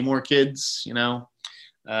want any more kids, It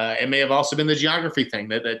may have also been the geography thing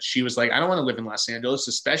that she was like, I don't want to live in Los Angeles,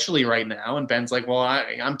 especially right now. And Ben's like, well,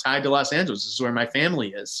 I'm tied to Los Angeles. This is where my family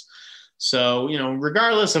is. So,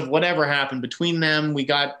 regardless of whatever happened between them, we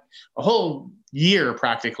got a whole year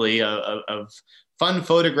practically of fun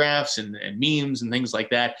photographs and memes and things like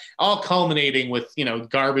that, all culminating with,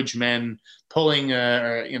 garbage men pulling,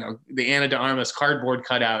 the Ana de Armas cardboard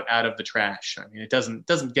cutout out of the trash. I mean, it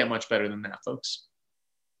doesn't get much better than that, folks.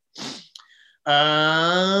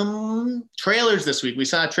 Trailers this week. We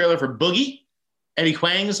saw a trailer for Boogie, Eddie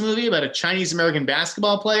Huang's movie about a Chinese-American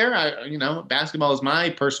basketball player. Basketball is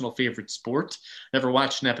my personal favorite sport. Never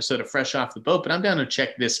watched an episode of Fresh Off the Boat, but I'm down to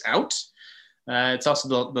check this out. It's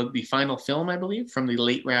also the final film, I believe, from the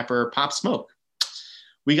late rapper Pop Smoke.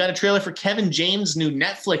 We got a trailer for Kevin James' new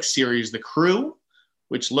Netflix series, The Crew,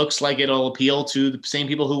 which looks like it'll appeal to the same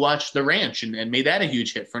people who watched The Ranch and made that a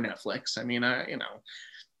huge hit for Netflix. I mean, I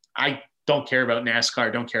don't care about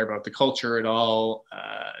NASCAR, don't care about the culture at all.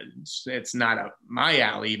 It's not up my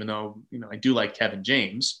alley, even though, I do like Kevin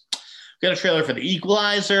James. We got a trailer for The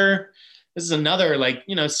Equalizer. This is another,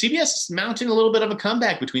 CBS is mounting a little bit of a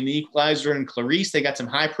comeback between The Equalizer and Clarice. They got some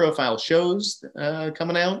high-profile shows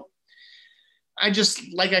coming out.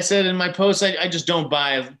 Like I said in my post, I just don't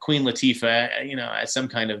buy Queen Latifah, as some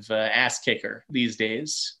kind of ass kicker these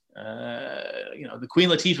days. The Queen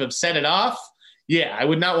Latifah Set It Off. Yeah, I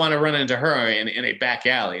would not want to run into her in a back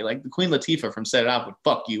alley. Like the Queen Latifah from Set It Off would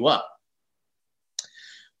fuck you up.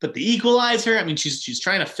 But The Equalizer, she's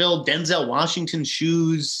trying to fill Denzel Washington's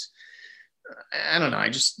shoes. I don't know. I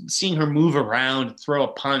just seeing her move around, throw a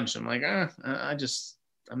punch. I'm like, I'm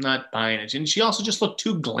not buying it. And she also just looked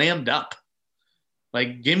too glammed up.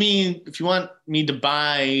 Like, if you want me to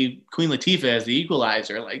buy Queen Latifah as The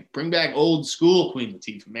Equalizer, bring back old school Queen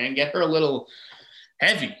Latifah, man. Get her a little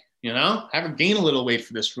heavy, have her gain a little weight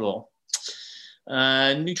for this role.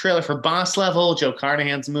 New trailer for Boss Level, Joe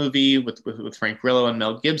Carnahan's movie with Frank Grillo and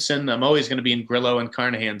Mel Gibson. I'm always going to be in Grillo and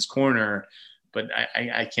Carnahan's corner, but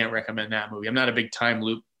I can't recommend that movie. I'm not a big time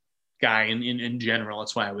loop guy in general.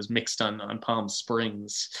 That's why I was mixed on Palm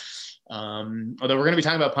Springs. Although we're going to be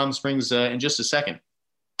talking about Palm Springs in just a second.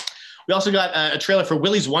 We also got a trailer for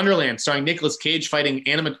Willy's Wonderland starring Nicolas Cage fighting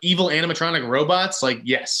evil animatronic robots.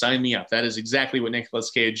 Yes, sign me up. That is exactly what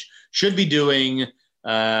Nicolas Cage should be doing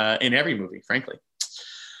in every movie, frankly.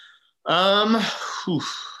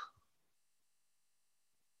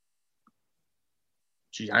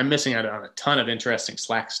 Geez, I'm missing out on a ton of interesting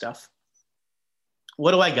Slack stuff.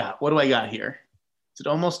 What do I got here? Is it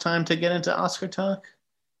almost time to get into Oscar talk?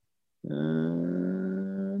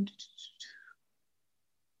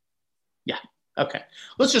 Yeah. Okay.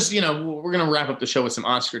 Let's just, we're going to wrap up the show with some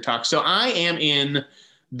Oscar talk. So I am in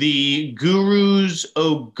the Gurus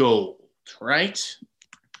of Gold, right?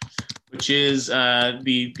 Which is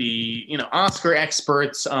the Oscar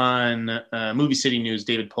experts on Movie City News,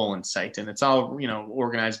 David Poland's site. And it's all,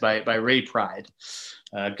 organized by Ray Pride.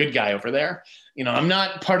 Good guy over there. I'm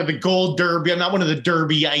not part of the Gold Derby. I'm not one of the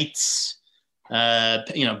Derbyites.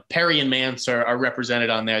 Perry and Mance are represented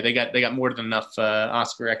on there. They got more than enough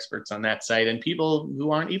Oscar experts on that site, and people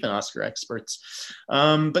who aren't even Oscar experts.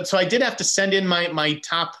 But so I did have to send in my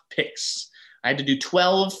top picks. I had to do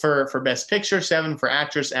 12 for Best Picture, 7 for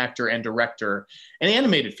Actress, Actor, and Director, and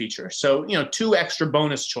Animated Feature. So 2 extra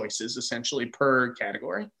bonus choices essentially per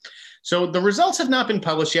category. So the results have not been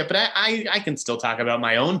published yet, but I can still talk about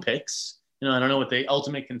my own picks. I don't know what the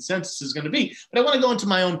ultimate consensus is going to be, but I want to go into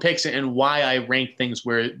my own picks and why I rank things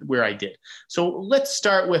where I did. So let's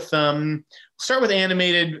start with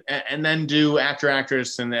animated, and then do actor,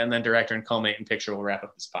 actress, and then director, and culminate in picture. We'll wrap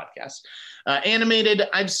up this podcast. Animated,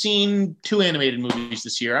 I've seen 2 animated movies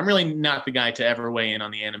this year. I'm really not the guy to ever weigh in on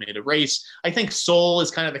the animated race. I think Soul is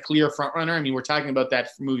kind of the clear front runner. We're talking about that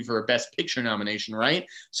movie for a Best Picture nomination, right?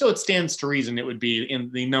 So it stands to reason it would be in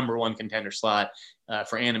the number 1 contender slot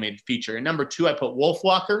for animated feature. And number 2, I put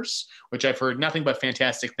Wolfwalkers, which I've heard nothing but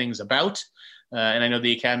fantastic things about. And I know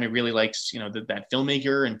the Academy really likes, that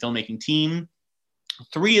filmmaker and filmmaking team.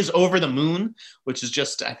 3 is Over the Moon, which is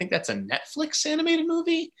just, I think that's a Netflix animated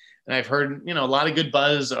movie. And I've heard, a lot of good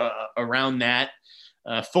buzz around that.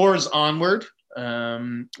 4 is Onward,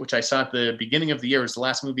 which I saw at the beginning of the year. It was the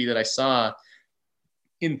last movie that I saw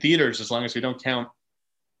in theaters, as long as we don't count,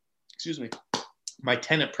 my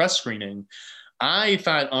Tenet press screening. I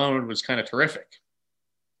thought Onward was kind of terrific.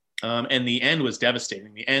 And the end was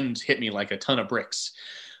devastating. The end hit me like a ton of bricks.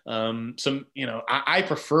 I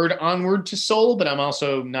preferred Onward to Soul, but I'm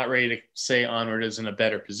also not ready to say Onward is in a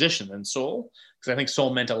better position than Soul, because I think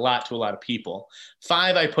Soul meant a lot to a lot of people.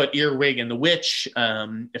 5, I put Earwig and the Witch,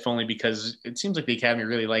 if only because it seems like the Academy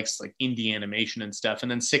really likes indie animation and stuff. And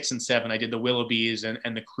then 6 and 7, I did the Willoughbys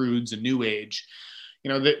and the Croods and New Age.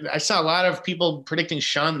 I saw a lot of people predicting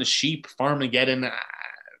Shaun the Sheep, Farmageddon.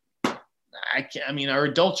 Are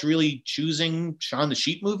adults really choosing Shaun the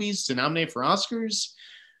Sheep movies to nominate for Oscars?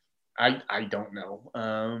 I don't know.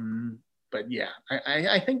 But yeah,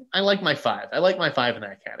 I think I like my 5. I like my 5 in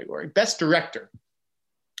that category. Best Director.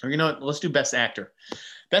 Or let's do Best Actor.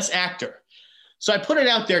 Best Actor. So I put it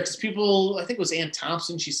out there because people, I think it was Ann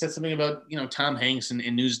Thompson, she said something about, Tom Hanks in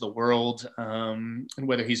News of the World, and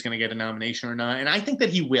whether he's going to get a nomination or not. And I think that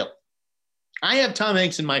he will. I have Tom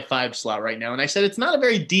Hanks in my 5 slot right now. And I said, it's not a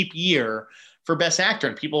very deep year for Best Actor.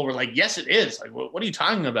 And people were like, yes, it is. What are you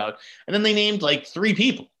talking about? And then they named 3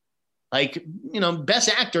 people. Best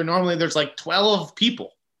Actor, normally there's 12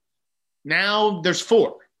 people. Now there's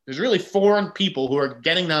 4. There's really 4 people who are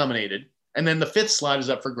getting nominated. And then the 5th slot is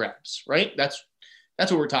up for grabs, right? That's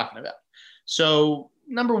what we're talking about. So,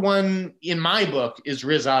 number one in my book is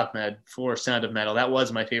Riz Ahmed for Sound of Metal. That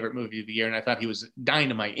was my favorite movie of the year, and I thought he was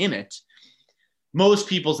dynamite in it. Most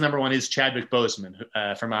people's number one is Chadwick Boseman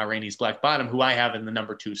from Ma Rainey's Black Bottom, who I have in the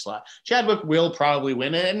number 2 slot. Chadwick will probably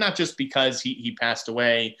win it, and not just because he passed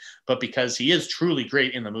away, but because he is truly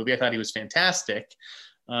great in the movie. I thought he was fantastic.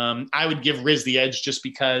 I would give Riz the edge just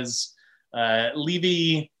because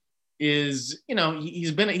Levy is, he's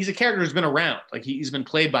a character who's been around. Like he's been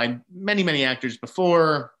played by many, many actors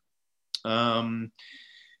before. I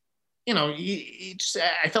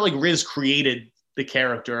felt like Riz created the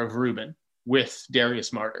character of Reuben with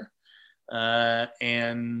Darius Martyr.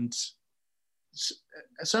 And so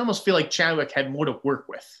I almost feel like Chadwick had more to work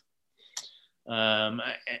with. And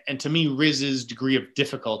to me, Riz's degree of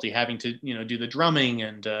difficulty having to, do the drumming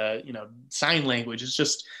and, sign language is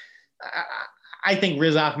just, I think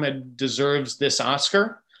Riz Ahmed deserves this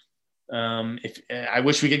Oscar. If I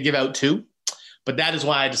wish we could give out 2. But that is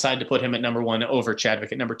why I decided to put him at number 1 over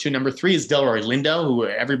Chadwick at number 2. Number 3 is Delroy Lindo, who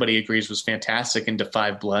everybody agrees was fantastic in Da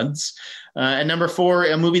 5 Bloods. And number 4,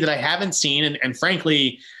 a movie that I haven't seen. And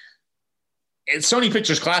frankly, it's Sony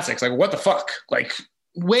Pictures Classics. Like, what the fuck? Like,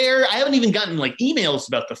 where? I haven't even gotten, emails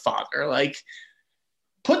about The Father.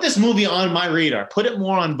 Put this movie on my radar. Put it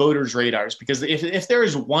more on voters' radars. Because if there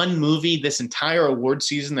is one movie this entire award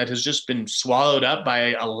season that has just been swallowed up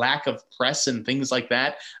by a lack of press and things like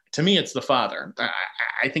that, to me, it's The Father.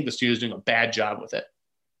 I think the studio is doing a bad job with it.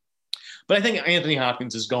 But I think Anthony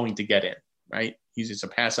Hopkins is going to get in, right? He's a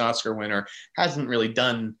past Oscar winner, hasn't really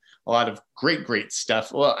done a lot of great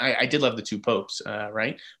stuff. Well, I did love The Two Popes,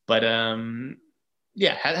 right? But hasn't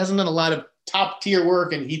done a lot of top tier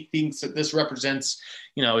work, and he thinks that this represents,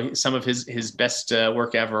 some of his best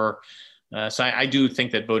work ever. So I do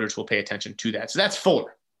think that voters will pay attention to that. So that's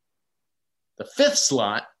 4. The 5th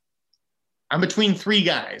slot, I'm between 3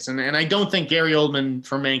 guys, and I don't think Gary Oldman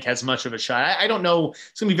for Mank has much of a shot. I don't know.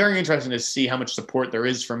 It's going to be very interesting to see how much support there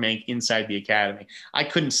is for Mank inside the Academy. I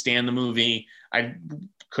couldn't stand the movie. I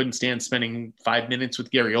couldn't stand spending 5 minutes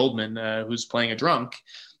with Gary Oldman, who's playing a drunk,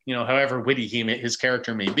 however witty his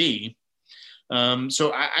character may be.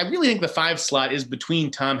 So I really think the 5 slot is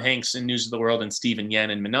between Tom Hanks in News of the World and Stephen Yen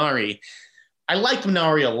in Minari. I liked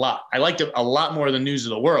Minari a lot. I liked it a lot more than News of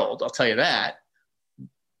the World, I'll tell you that.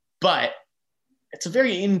 But it's a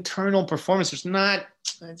very internal performance. It's not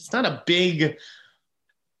a big,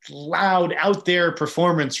 loud, out there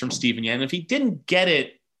performance from Stephen Yen. If he didn't get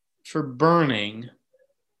it for Burning,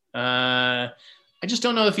 I just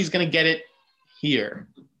don't know if he's going to get it here.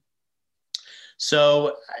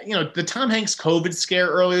 So, the Tom Hanks COVID scare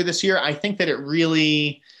earlier this year, I think that it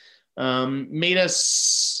really made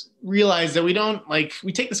us realize that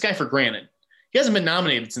we take this guy for granted. He hasn't been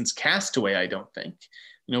nominated since Castaway, I don't think.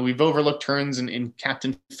 We've overlooked turns in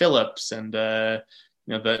Captain Phillips and, the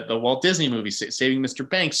Walt Disney movie, Saving Mr.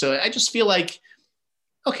 Banks. So I just feel like,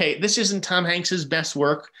 okay, this isn't Tom Hanks's best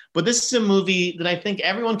work, but this is a movie that I think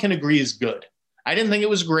everyone can agree is good. I didn't think it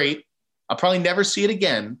was great. I'll probably never see it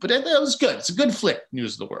again, but it was good. It's a good flick,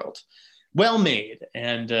 News of the World. Well made.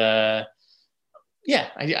 And, I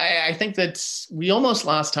think that we almost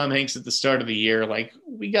lost Tom Hanks at the start of the year.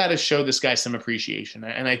 We got to show this guy some appreciation,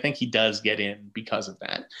 and I think he does get in because of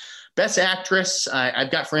that. Best Actress,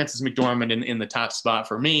 I've got Frances McDormand in the top spot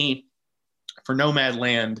for me. For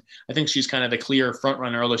Nomadland, I think she's kind of the clear front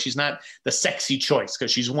runner, although she's not the sexy choice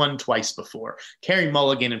because she's won twice before. Carey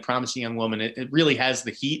Mulligan in Promising Young Woman, it really has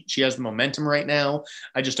the heat. She has the momentum right now.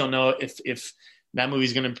 I just don't know if that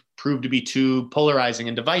movie's going to prove to be too polarizing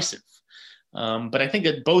and divisive. But I think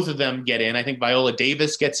that both of them get in. I think Viola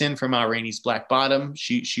Davis gets in from Ma Rainey's Black Bottom.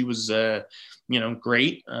 She was,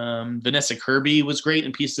 great. Vanessa Kirby was great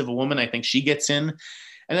in Pieces of a Woman. I think she gets in.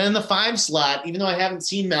 And then in the 5 slot, even though I haven't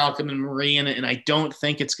seen Malcolm and Marie and I don't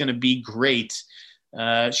think it's going to be great,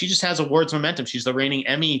 she just has awards momentum. She's the reigning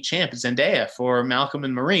Emmy champ, Zendaya, for Malcolm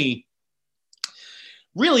and Marie.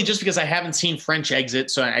 Really, just because I haven't seen French Exit,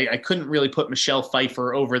 so I couldn't really put Michelle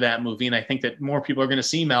Pfeiffer over that movie. And I think that more people are going to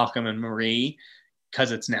see Malcolm and Marie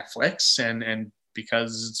because it's Netflix and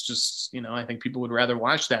because it's just, I think people would rather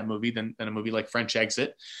watch that movie than a movie like French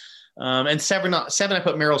Exit. And 7, I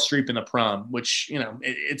put Meryl Streep in The Prom, which,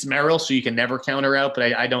 it's Meryl, so you can never count her out.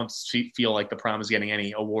 But I don't feel like The Prom is getting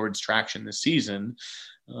any awards traction this season.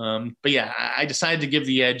 But yeah, I decided to give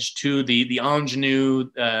the edge to the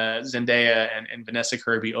ingenue, Zendaya and Vanessa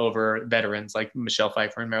Kirby over veterans like Michelle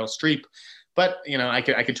Pfeiffer and Meryl Streep. But, I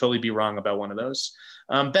could totally be wrong about one of those.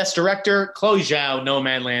 Best Director, Chloe Zhao,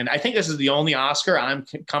 Nomadland. I think this is the only Oscar I'm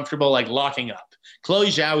comfortable locking up. Chloe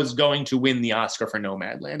Zhao is going to win the Oscar for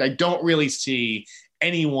Nomadland. I don't really see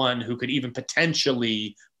anyone who could even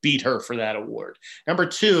potentially beat her for that award. Number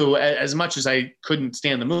two, as much as I couldn't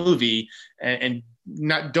stand the movie and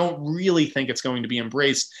don't really think it's going to be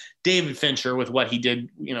embraced, David Fincher with what he did,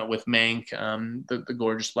 with Mank, the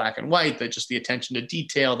gorgeous black and white, just the attention to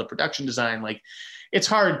detail, the production design, like it's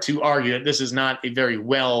hard to argue that this is not a very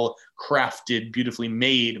well crafted, beautifully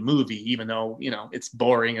made movie, even though, it's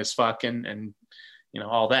boring as fuck and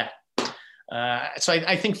all that. So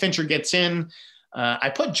I think Fincher gets in.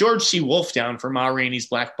 I put George C. Wolfe down for Ma Rainey's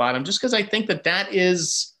Black Bottom just because I think that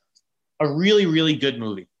is a really, really good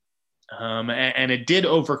movie. And it did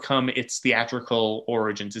overcome its theatrical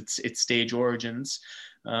origins, its stage origins.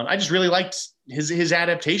 I just really liked his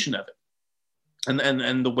adaptation of it.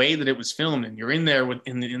 And the way that it was filmed, and you're in there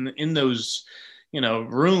in those,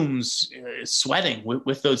 rooms, sweating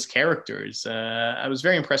with those characters. I was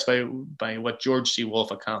very impressed by what George C.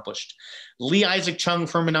 Wolfe accomplished. Lee Isaac Chung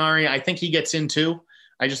for Minari, I think he gets in too.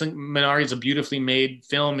 I just think Minari is a beautifully made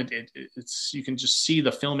film. It's you can just see the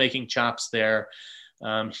filmmaking chops there.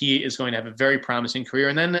 He is going to have a very promising career.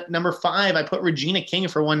 And then number 5, I put Regina King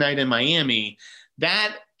for One Night in Miami.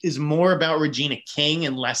 That is more about Regina King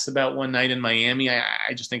and less about One Night in Miami.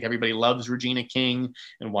 I just think everybody loves Regina King,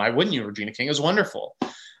 and why wouldn't you? Regina King is wonderful.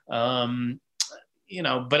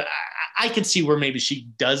 But I could see where maybe she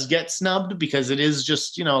does get snubbed because it is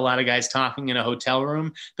just, a lot of guys talking in a hotel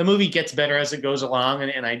room. The movie gets better as it goes along,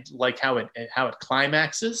 and I like how it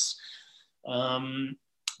climaxes.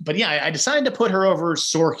 But yeah, I decided to put her over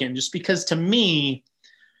Sorkin just because, to me,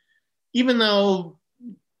 even though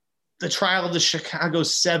The Trial of the Chicago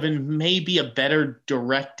 7 may be a better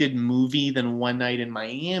directed movie than One Night in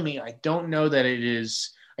Miami, I don't know that it is.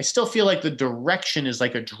 I still feel like the direction is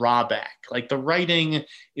like a drawback. Like the writing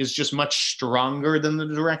is just much stronger than the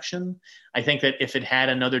direction. I think that if it had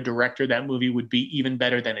another director, that movie would be even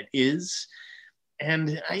better than it is.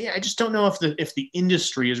 And I just don't know if the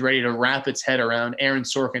industry is ready to wrap its head around Aaron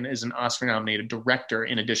Sorkin as an Oscar-nominated director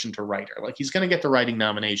in addition to writer. Like, he's going to get the writing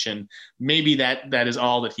nomination. Maybe that is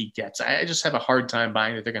all that he gets. I just have a hard time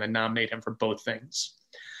buying that they're going to nominate him for both things.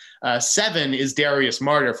 7 is Darius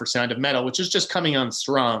Martyr for Sound of Metal, which is just coming on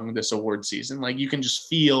strong this award season. Like, you can just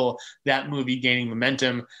feel that movie gaining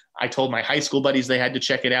momentum. I told my high school buddies they had to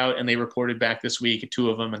check it out, and they reported back this week,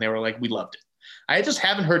 2 of them, and they were like, we loved it. I just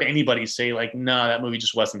haven't heard anybody say like, no, that movie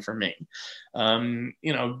just wasn't for me.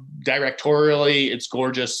 Directorially, it's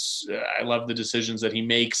gorgeous. I love the decisions that he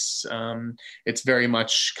makes. It's very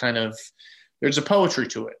much kind of, there's a poetry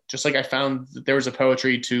to it. Just like I found that there was a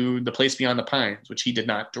poetry to The Place Beyond the Pines, which he did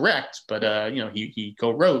not direct, but he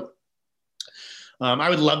co-wrote. I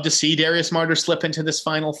would love to see Darius Martyr slip into this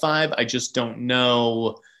final 5. I just don't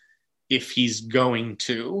know if he's going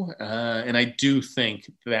to. And I do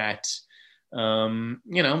think that,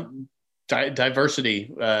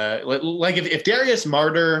 diversity, like if Darius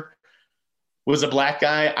Martyr was a black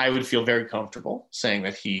guy, I would feel very comfortable saying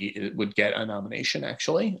that he would get a nomination,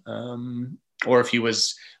 actually. Or if he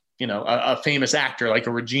was, a famous actor like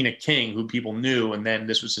a Regina King who people knew, and then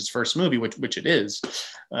this was his first movie, which it is,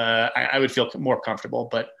 I would feel more comfortable.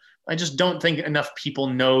 But I just don't think enough people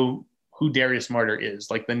know who Darius Martyr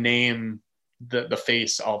is, like the name, the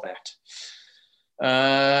face, all that.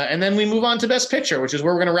 And then we move on to Best Picture, which is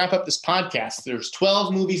where we're going to wrap up this podcast. There's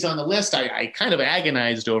 12 movies on the list. I kind of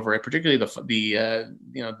agonized over it, particularly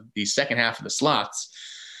the second half of the slots.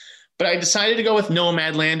 But I decided to go with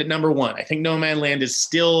Nomadland at number 1. I think Nomadland is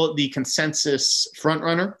still the consensus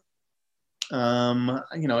frontrunner.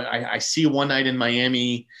 I see One Night in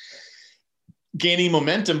Miami gaining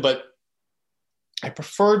momentum, but I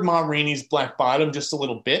preferred Ma Rainey's Black Bottom just a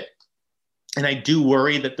little bit. And I do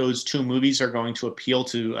worry that those 2 movies are going to appeal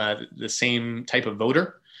to the same type of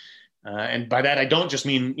voter. And by that, I don't just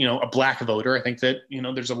mean, a black voter. I think that,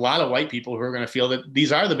 there's a lot of white people who are going to feel that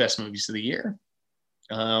these are the best movies of the year.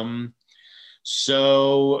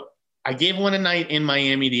 So I gave One Night in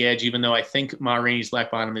Miami the edge, even though I think Ma Rainey's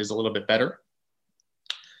Black Bottom is a little bit better.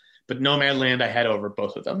 But Nomadland I had over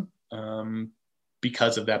both of them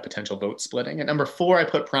because of that potential vote splitting. At number 4, I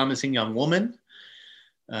put Promising Young Woman.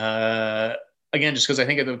 Again, just because I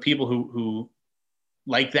think of the people who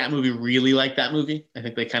like that movie really like that movie. I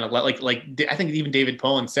think they kind of like I think even David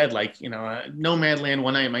Poland said, like, Nomadland,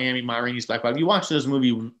 One Night in Miami, Ma Rainey's Black Bottom. You watch those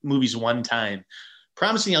movies one time.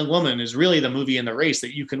 Promising Young Woman is really the movie in the race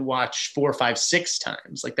that you can watch 4, 5, 6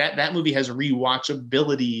 times. Like that movie has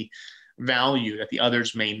rewatchability value that the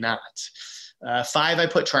others may not. 5, I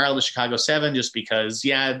put Trial of the Chicago 7 just because,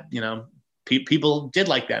 people did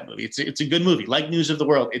like that movie. It's a good movie, like News of the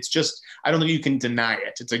World. It's just, I don't think you can deny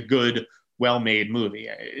it. It's a good, well-made movie.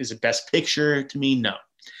 Is it Best Picture? To me, no.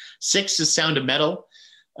 6 is Sound of Metal.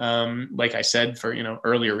 Like I said, for,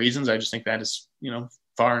 earlier reasons, I just think that is,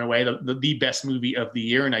 far and away the best movie of the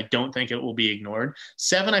year, and I don't think it will be ignored.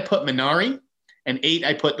 7, I put Minari, and 8,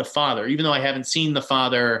 I put The Father. Even though I haven't seen The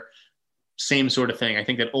Father, same sort of thing. I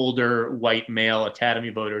think that older white male Academy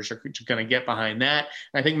voters are going to get behind that.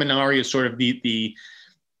 And I think Minari is sort of the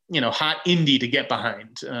hot indie to get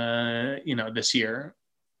behind, this year.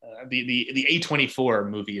 The A24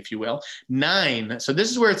 movie, if you will. 9. So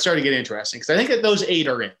this is where it started to get interesting, because I think that those 8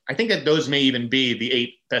 are in. I think that those may even be the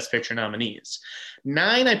 8 Best Picture nominees.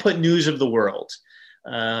 9, I put News of the World.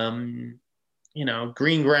 Greengrass,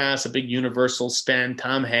 a big Universal spend,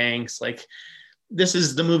 Tom Hanks. Like, this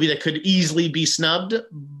is the movie that could easily be snubbed,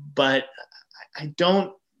 but it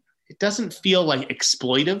doesn't feel like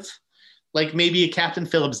exploitive, like maybe a Captain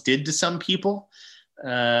Phillips did to some people.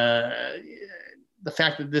 The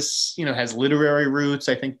fact that this, has literary roots,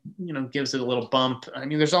 I think, gives it a little bump. I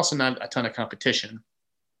mean, there's also not a ton of competition.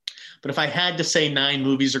 But if I had to say 9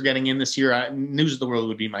 movies are getting in this year, News of the World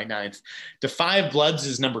would be my 9th. Da 5 Bloods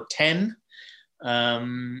is number 10.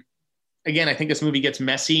 Again, I think this movie gets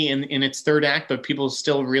messy in its third act, but people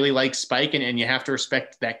still really like Spike, and you have to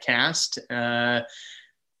respect that cast. And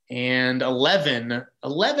 11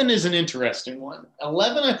 is an interesting one.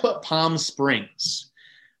 11, I put Palm Springs,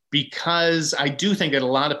 because I do think that a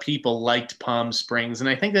lot of people liked Palm Springs. And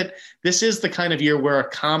I think that this is the kind of year where a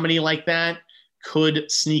comedy like that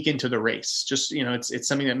could sneak into the race. Just, it's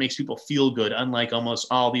something that makes people feel good, unlike almost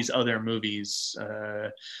all these other movies,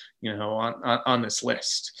 on this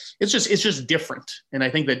list. It's just different. And I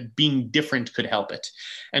think that being different could help it.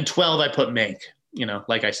 And 12, I put Meg.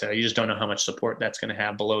 Like I said, you just don't know how much support that's going to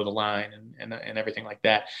have below the line and everything like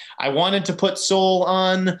that. I wanted to put Soul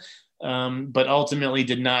on, but ultimately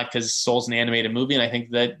did not, because Soul's an animated movie, and I think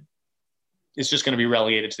that it's just going to be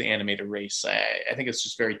relegated to the animated race. I think it's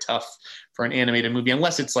just very tough for an animated movie,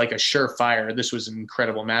 unless it's like a surefire, this was an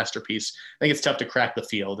incredible masterpiece. I think it's tough to crack the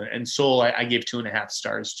field. And Soul, I gave 2.5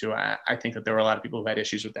 stars to. I think that there were a lot of people who had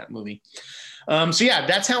issues with that movie. So yeah,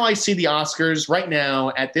 that's how I see the Oscars right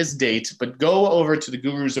now at this date. But go over to the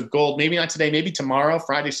Gurus of Gold. Maybe not today, maybe tomorrow.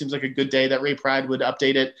 Friday seems like a good day that Ray Pride would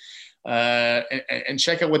update it. And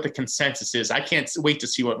check out what the consensus is. I can't wait to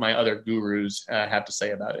see what my other gurus have to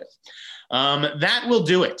say about it. That will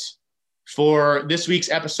do it for this week's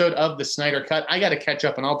episode of the Sneider Cut. I got to catch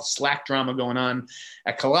up on all the Slack drama going on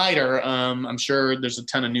at Collider. I'm sure there's a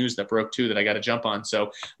ton of news that broke too that I got to jump on. So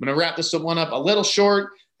I'm going to wrap this one up a little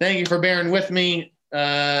short. Thank you for bearing with me.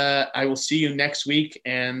 I will see you next week.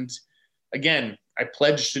 And again, I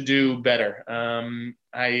pledge to do better.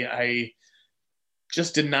 I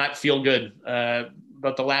just did not feel good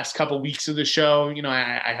about the last couple of weeks of the show.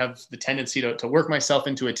 I have the tendency to work myself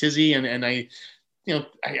into a tizzy, and I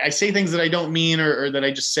say things that I don't mean, or that I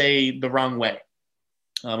just say the wrong way.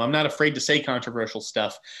 I'm not afraid to say controversial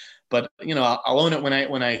stuff, but I'll own it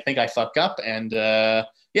when I think I fuck up. And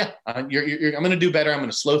I'm going to do better. I'm going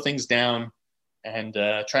to slow things down and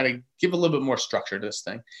try to give a little bit more structure to this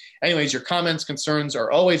thing. Anyways, your comments, concerns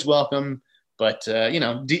are always welcome. But,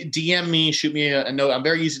 DM me, shoot me a note. I'm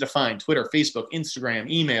very easy to find. Twitter, Facebook, Instagram,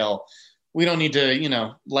 email. We don't need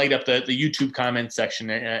to, light up the YouTube comment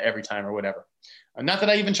section every time or whatever. Not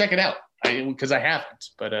that I even check it out, because I haven't.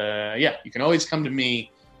 But, you can always come to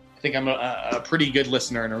me. I think I'm a pretty good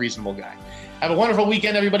listener and a reasonable guy. Have a wonderful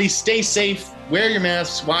weekend, everybody. Stay safe. Wear your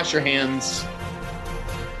masks. Wash your hands.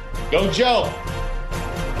 Go Joe.